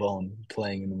trombone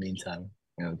playing in the meantime.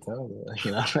 You know,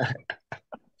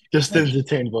 just to Next,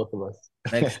 entertain both of us.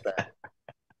 next time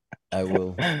I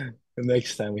will. The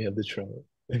next time we have the trombone.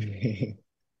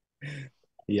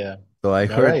 Yeah. So I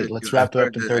All heard right, that let's wrap it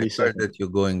up in I 30 heard seconds. that you're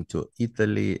going to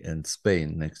Italy and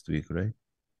Spain next week, right?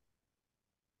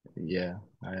 Yeah,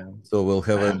 I am. So we'll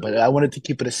have I a am. But I wanted to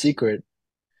keep it a secret.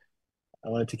 I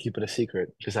wanted to keep it a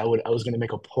secret because I was gonna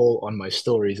make a poll on my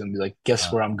stories and be like, guess uh,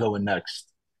 where I'm going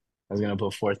next. I was gonna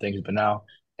put four things, but now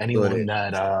anyone sorry,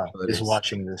 that is sorry,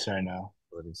 watching this right now,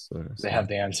 they sorry. have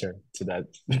the answer to that.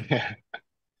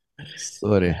 They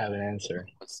Sorry, have an answer.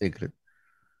 secret.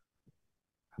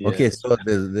 Yeah. Okay, so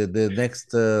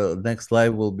the next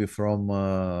live will be from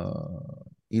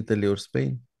Italy or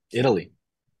Spain. Italy.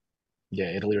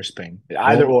 Yeah, Italy or Spain. Oh,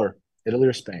 Either or. Italy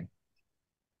or Spain.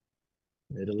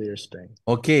 Italy or Spain.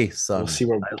 okay, We'll son. see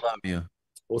where I love you.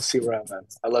 we'll see where I'm at.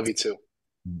 I love you too.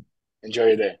 Enjoy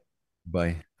your day.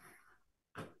 Bye.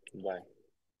 Bye.